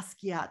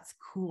Basquiat's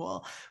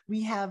cool.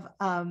 We have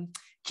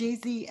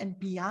Jay-Z and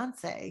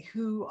Beyonce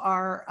who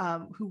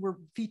were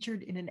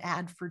featured in an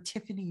ad for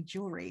Tiffany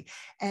jewelry,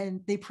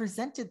 and they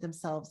presented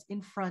themselves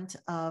in front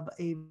of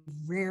a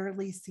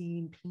rarely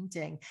seen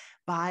painting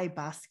by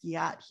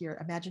Basquiat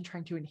here. Imagine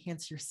trying to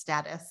enhance your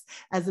status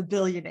as a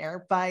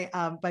billionaire by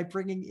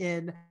bringing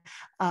in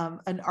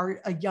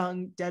a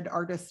young dead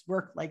artist's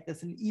work like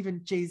this. And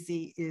even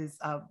Jay-Z is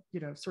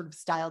sort of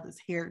styled his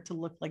hair to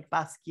look like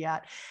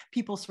Basquiat.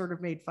 People sort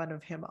of made fun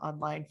of him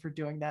online for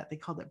doing that. They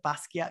called it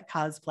Basquiat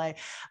cosplay.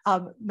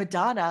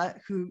 Madonna,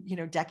 who,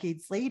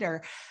 decades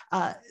later,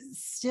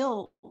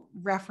 still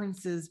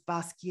references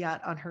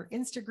Basquiat on her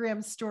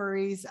Instagram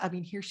stories. I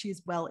mean, here she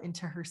is well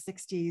into her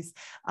 60s,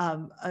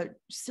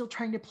 still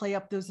trying to play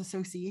up those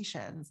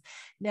associations.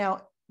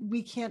 Now,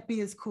 we can't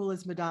be as cool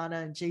as Madonna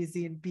and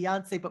Jay-Z and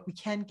Beyonce, but we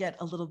can get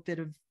a little bit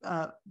of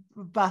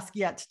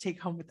Basquiat to take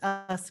home with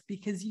us,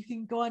 because you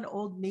can go on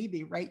Old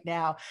Navy right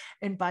now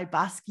and buy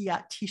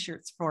Basquiat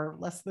t-shirts for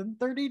less than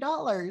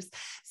 $30.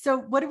 So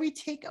what do we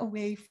take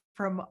away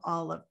from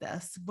all of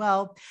this?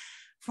 Well,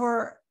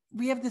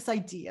 we have this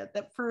idea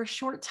that for a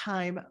short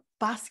time,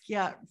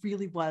 Basquiat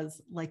really was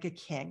like a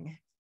king.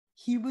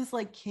 He was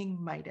like King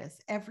Midas.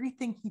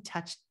 Everything he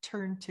touched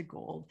turned to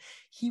gold.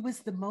 He was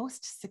the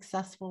most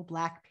successful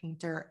Black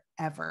painter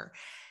ever.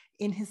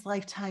 In his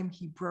lifetime,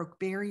 he broke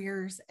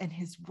barriers, and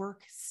his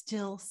work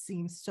still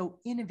seems so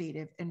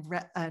innovative and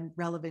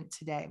relevant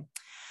today.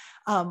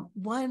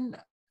 One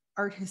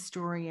art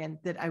historian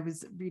that I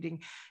was reading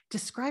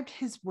described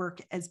his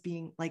work as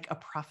being like a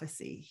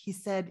prophecy. He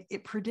said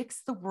it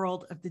predicts the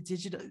world that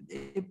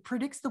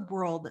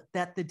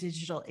the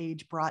digital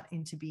age brought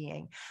into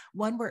being,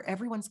 one where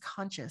everyone's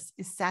conscious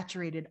is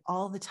saturated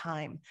all the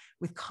time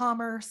with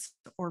commerce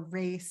or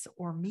race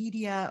or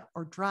media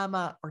or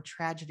drama or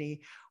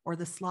tragedy or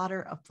the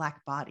slaughter of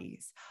Black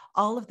bodies.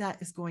 All of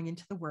that is going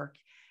into the work,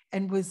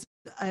 and was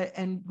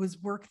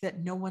work that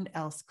no one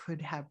else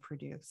could have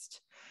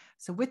produced.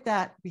 So with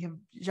that, we have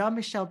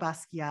Jean-Michel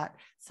Basquiat,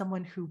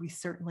 someone who we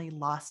certainly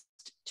lost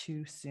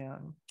too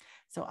soon.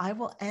 So I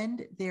will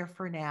end there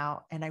for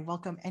now, and I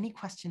welcome any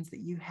questions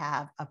that you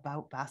have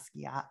about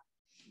Basquiat.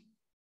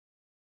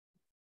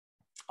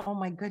 Oh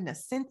my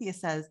goodness, Cynthia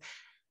says,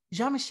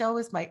 Jean-Michel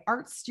was my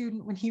art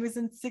student when he was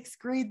in 6th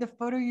grade. The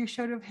photo you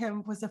showed of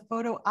him was a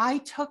photo I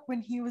took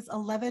when he was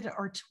 11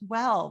 or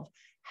 12.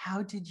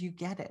 How did you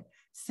get it?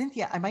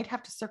 Cynthia, I might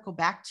have to circle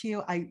back to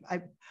you.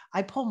 I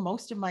pull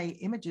most of my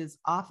images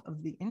off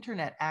of the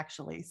internet,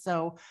 actually.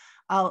 So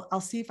I'll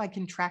see if I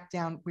can track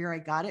down where I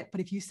got it.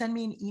 But if you send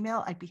me an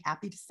email, I'd be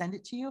happy to send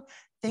it to you.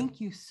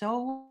 Thank you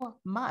so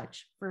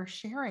much for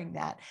sharing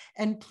that.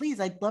 And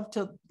please, I'd love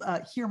to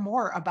hear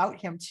more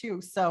about him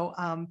too. So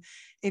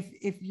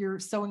if you're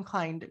so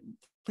inclined,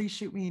 please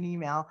shoot me an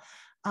email.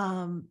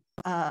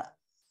 Avaya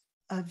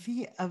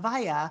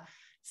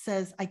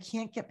says, I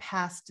can't get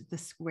past the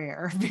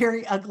square,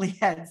 very ugly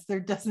heads. There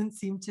doesn't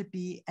seem to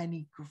be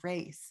any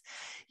grace.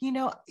 You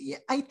know,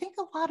 I think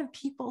a lot of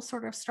people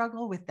sort of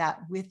struggle with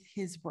that with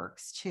his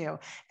works too.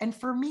 And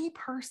for me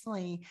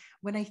personally,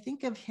 when I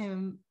think of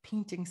him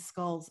painting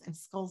skulls, and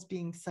skulls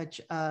being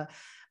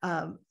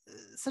um,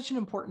 such an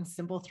important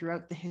symbol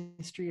throughout the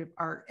history of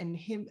art, and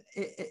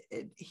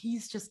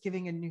he's just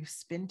giving a new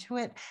spin to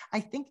it. I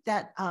think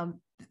that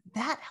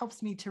that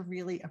helps me to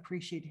really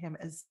appreciate him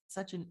as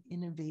such an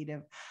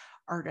innovative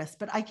artist.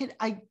 But I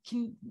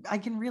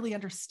can really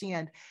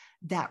understand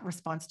that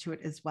response to it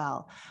as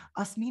well.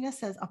 Osmina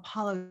says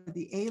Apollo,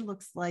 the A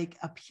looks like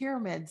a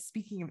pyramid.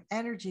 Speaking of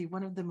energy,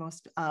 one of the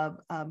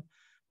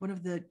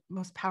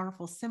most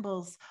powerful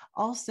symbols.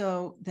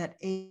 Also, that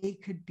A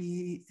could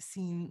be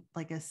seen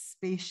like a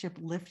spaceship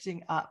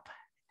lifting up.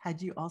 Had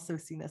you also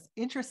seen this?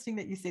 Interesting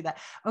that you say that.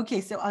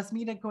 Okay, so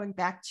Osmina, going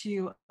back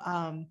to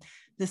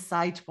the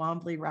Cy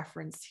Twombly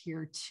reference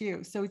here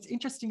too. So it's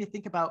interesting to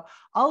think about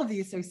all of the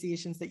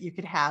associations that you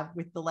could have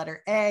with the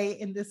letter A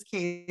in this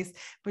case,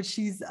 but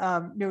she's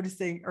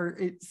noticing, or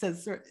it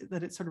says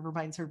that it sort of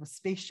reminds her of a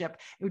spaceship.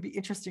 It would be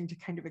interesting to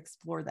kind of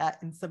explore that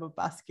in some of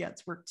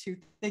Basquiat's work too.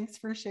 Thanks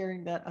for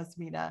sharing that,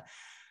 Osmina.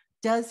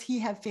 Does he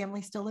have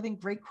family still living?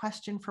 Great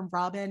question from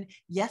Robin.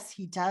 Yes,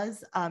 he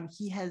does.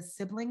 He has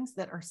siblings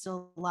that are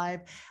still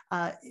alive.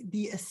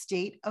 The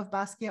estate of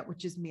Basquiat,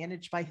 which is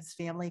managed by his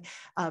family,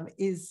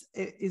 is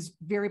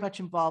very much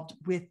involved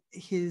with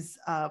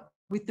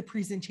with the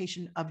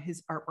presentation of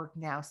his artwork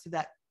now. So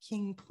that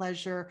King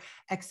Pleasure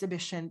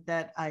exhibition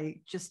that I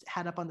just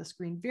had up on the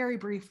screen very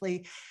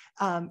briefly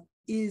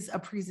is a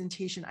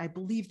presentation. I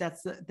believe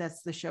that's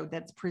the show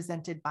that's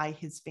presented by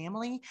his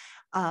family.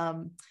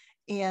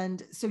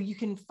 And so you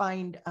can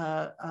find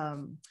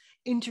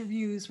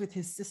interviews with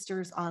his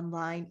sisters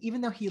online. Even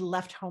though he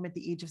left home at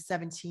the age of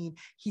 17,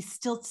 he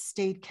still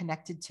stayed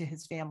connected to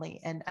his family.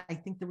 And I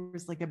think there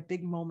was like a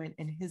big moment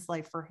in his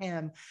life for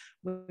him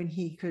when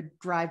he could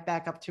drive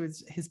back up to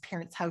his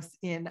parents' house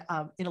in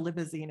a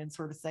limousine and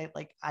sort of say,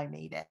 like, I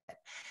made it.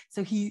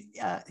 So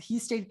he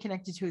stayed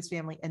connected to his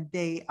family, and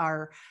they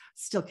are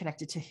still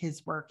connected to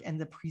his work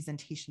and the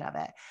presentation of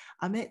it.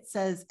 It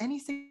says, any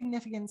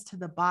significance to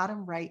the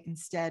bottom right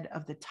instead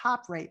of the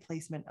top right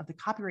placement of the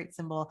copyright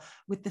symbol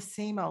with the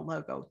same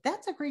logo?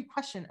 That's a great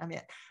question,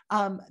 Amit.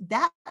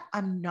 That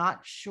I'm not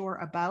sure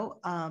about.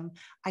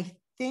 I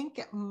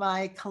think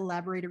my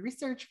collaborator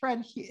research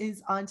friend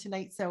is on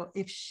tonight. So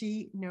if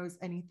she knows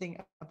anything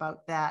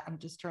about that, I'm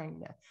just trying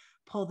to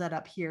pull that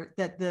up here,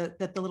 that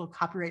the little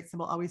copyright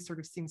symbol always sort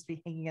of seems to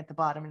be hanging at the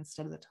bottom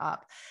instead of the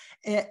top.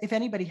 If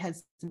anybody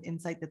has some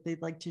insight that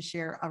they'd like to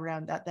share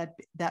around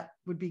that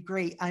would be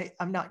great.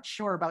 I'm not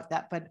sure about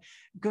that, but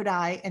good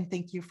eye, and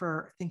thank you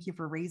for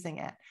raising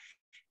it.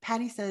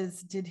 Patty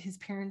says, did his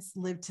parents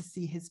live to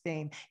see his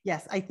fame?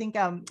 Yes, I think,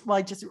 well,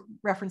 I just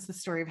referenced the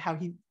story of how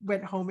he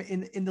went home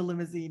in the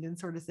limousine and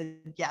sort of said,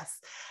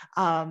 yes,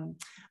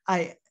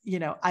 I've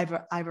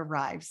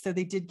arrived. So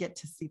they did get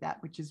to see that,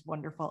 which is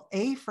wonderful.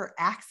 A for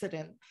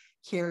accident,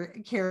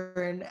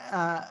 Karen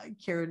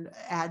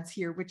adds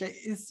here, which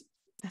is,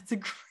 that's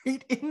a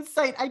great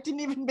insight. I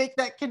didn't even make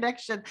that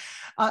connection.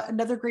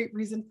 Another great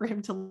reason for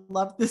him to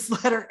love this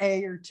letter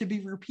A, or to be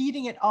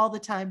repeating it all the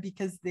time,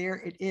 because there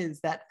it is.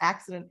 That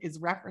accident is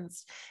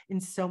referenced in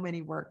so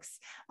many works.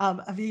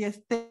 Avia,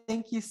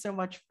 thank you so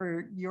much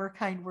for your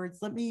kind words.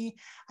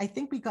 I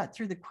think we got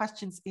through the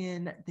questions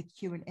in the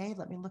Q&A.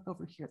 Let me look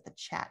over here at the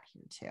chat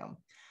here too.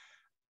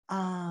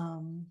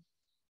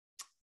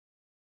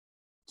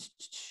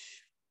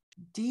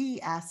 D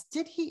asks,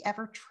 did he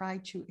ever try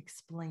to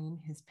explain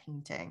his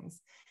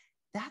paintings?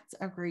 That's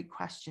a great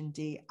question,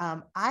 D.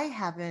 I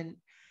haven't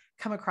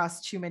come across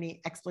too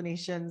many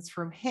explanations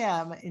from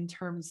him in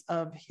terms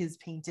of his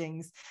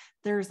paintings.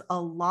 There's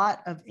a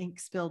lot of ink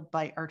spilled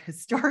by art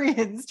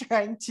historians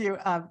trying to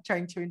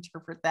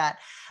interpret that.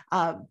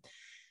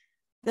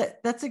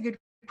 That's a good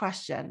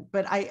question,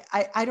 but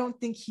I don't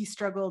think he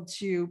struggled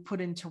to put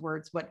into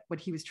words what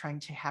he was trying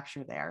to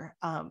capture there.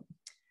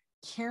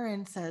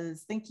 Karen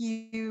says, thank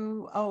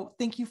you. Oh,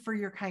 thank you for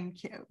your kind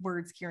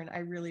words, Karen. I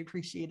really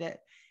appreciate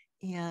it.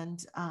 And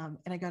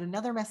I got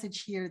another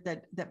message here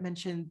that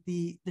mentioned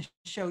the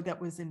show that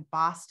was in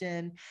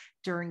Boston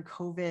during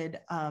COVID.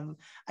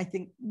 I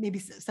think maybe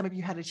some of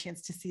you had a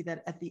chance to see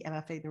that at the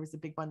MFA. There was a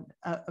big one,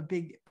 a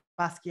big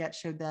Basquiat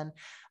show then.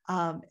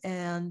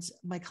 And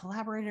my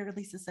collaborator,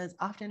 Lisa, says,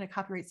 often a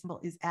copyright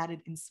symbol is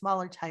added in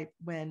smaller type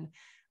when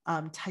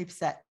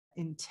typeset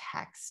in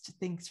text.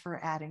 Thanks for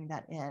adding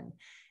that in.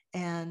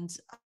 And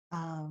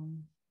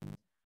I'm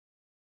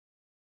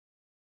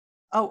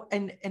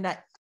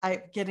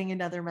getting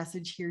another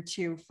message here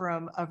too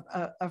from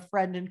a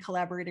friend and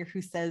collaborator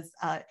who says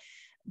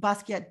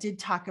Basquiat did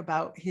talk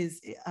about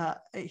his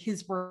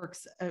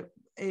works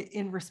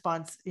in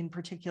response, in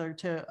particular,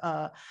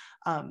 to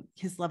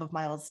his love of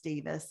Miles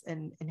Davis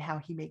and how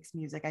he makes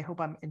music. I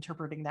hope I'm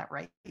interpreting that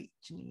right,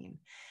 Janine.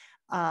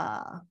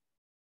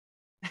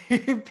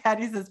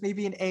 Patty says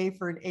maybe an A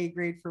for an A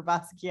grade for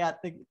Basquiat,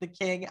 the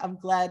king. I'm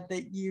glad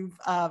that you've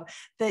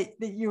that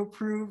you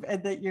approve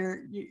and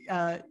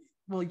that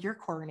well, you're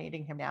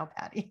coronating him now,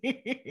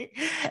 Patty.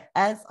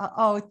 As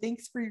oh,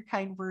 thanks for your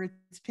kind words,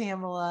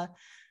 Pamela.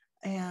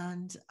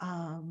 And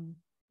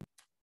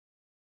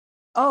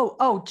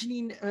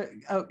Janine,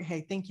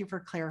 okay, thank you for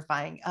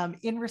clarifying.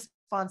 In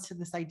response to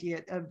this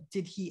idea of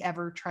did he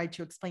ever try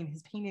to explain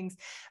his paintings,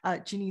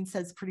 Janine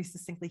says pretty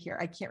succinctly here,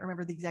 I can't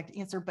remember the exact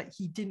answer, but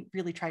he didn't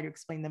really try to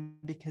explain them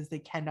because they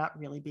cannot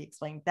really be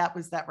explained. That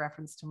was that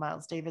reference to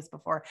Miles Davis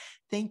before.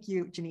 Thank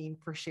you, Janine,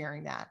 for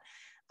sharing that.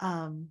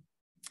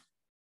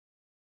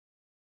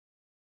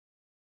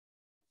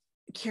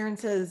 Karen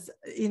says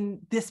in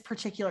this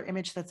particular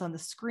image that's on the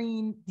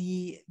screen,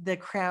 the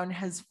crown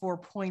has 4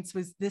 points.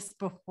 Was this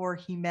before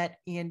he met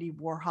Andy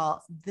Warhol?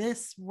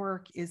 This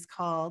work is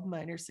called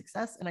Minor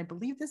Success, and I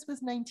believe this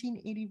was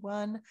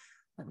 1981.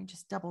 Let me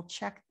just double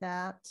check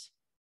that.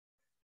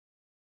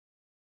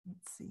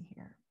 Let's see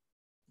here.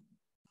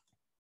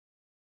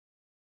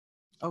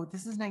 Oh,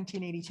 this is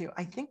 1982.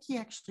 I think he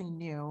actually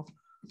knew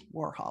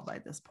Warhol by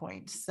this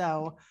point.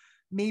 So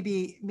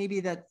maybe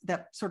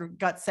that sort of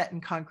got set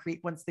in concrete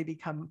once they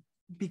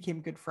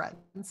became good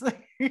friends.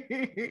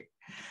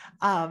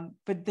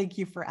 But thank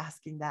you for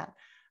asking that.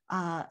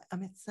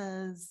 Amit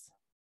says,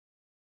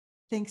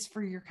 thanks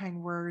for your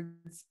kind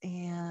words.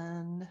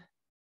 And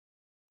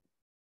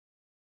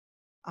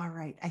all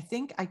right, I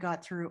think I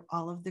got through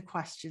all of the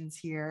questions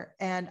here.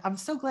 And I'm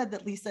so glad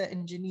that Lisa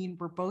and Janine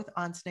were both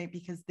on tonight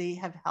because they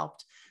have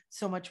helped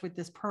so much with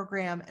this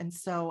program. And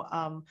so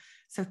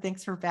so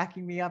thanks for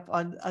backing me up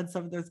on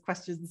some of those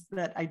questions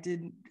that I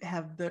didn't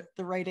have the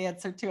right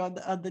answer to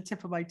on the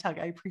tip of my tongue.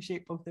 I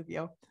appreciate both of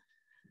you.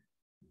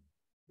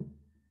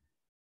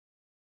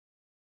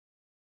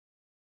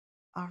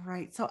 All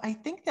right, so I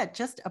think that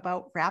just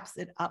about wraps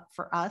it up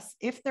for us.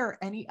 If there are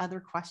any other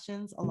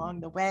questions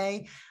along the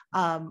way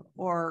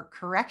or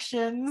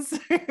corrections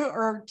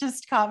or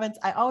just comments,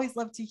 I always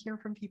love to hear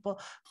from people.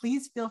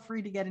 Please feel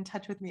free to get in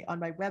touch with me on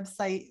my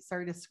website.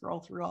 Sorry to scroll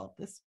through all of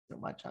this so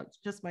much. It's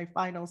just my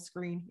final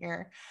screen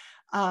here.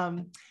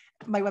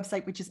 My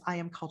website, which is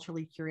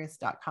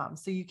iamculturallycurious.com.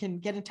 So you can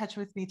get in touch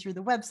with me through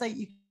the website.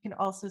 You can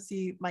also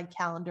see my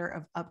calendar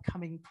of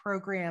upcoming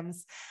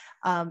programs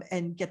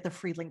and get the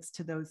free links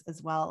to those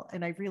as well.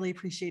 And I really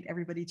appreciate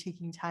everybody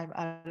taking time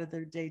out of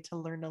their day to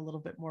learn a little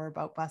bit more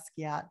about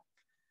Basquiat.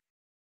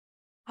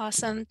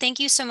 Awesome. Thank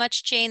you so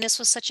much, Jane. This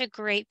was such a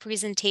great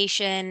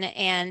presentation.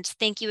 And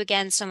thank you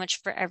again so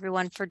much for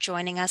everyone for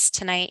joining us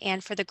tonight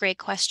and for the great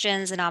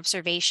questions and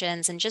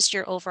observations and just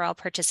your overall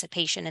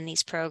participation in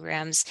these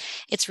programs.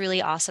 It's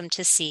really awesome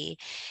to see.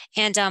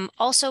 And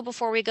also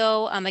before we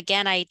go,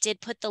 again, I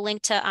did put the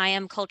link to I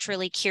Am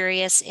Culturally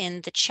Curious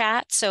in the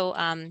chat. So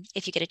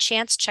if you get a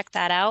chance, check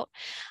that out.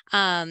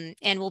 And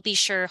we'll be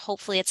sure,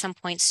 hopefully at some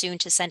point soon,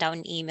 to send out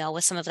an email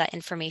with some of that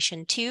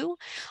information too.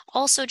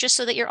 Also, just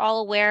so that you're all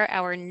aware,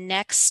 our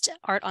next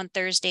Art on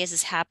Thursdays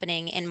is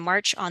happening in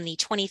March on the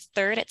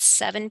 23rd at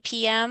 7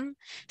 p.m.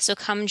 So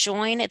come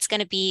join. It's going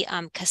to be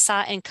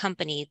Cassatt and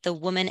Company, the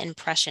Women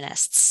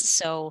Impressionists.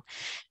 So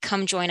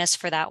come join us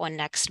for that one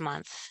next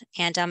month.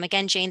 And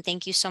again, Jane,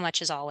 thank you so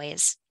much as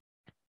always.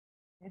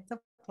 It's a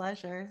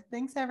pleasure.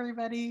 Thanks,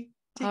 everybody.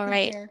 Take All good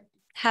right. care.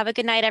 Have a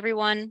good night,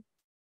 everyone.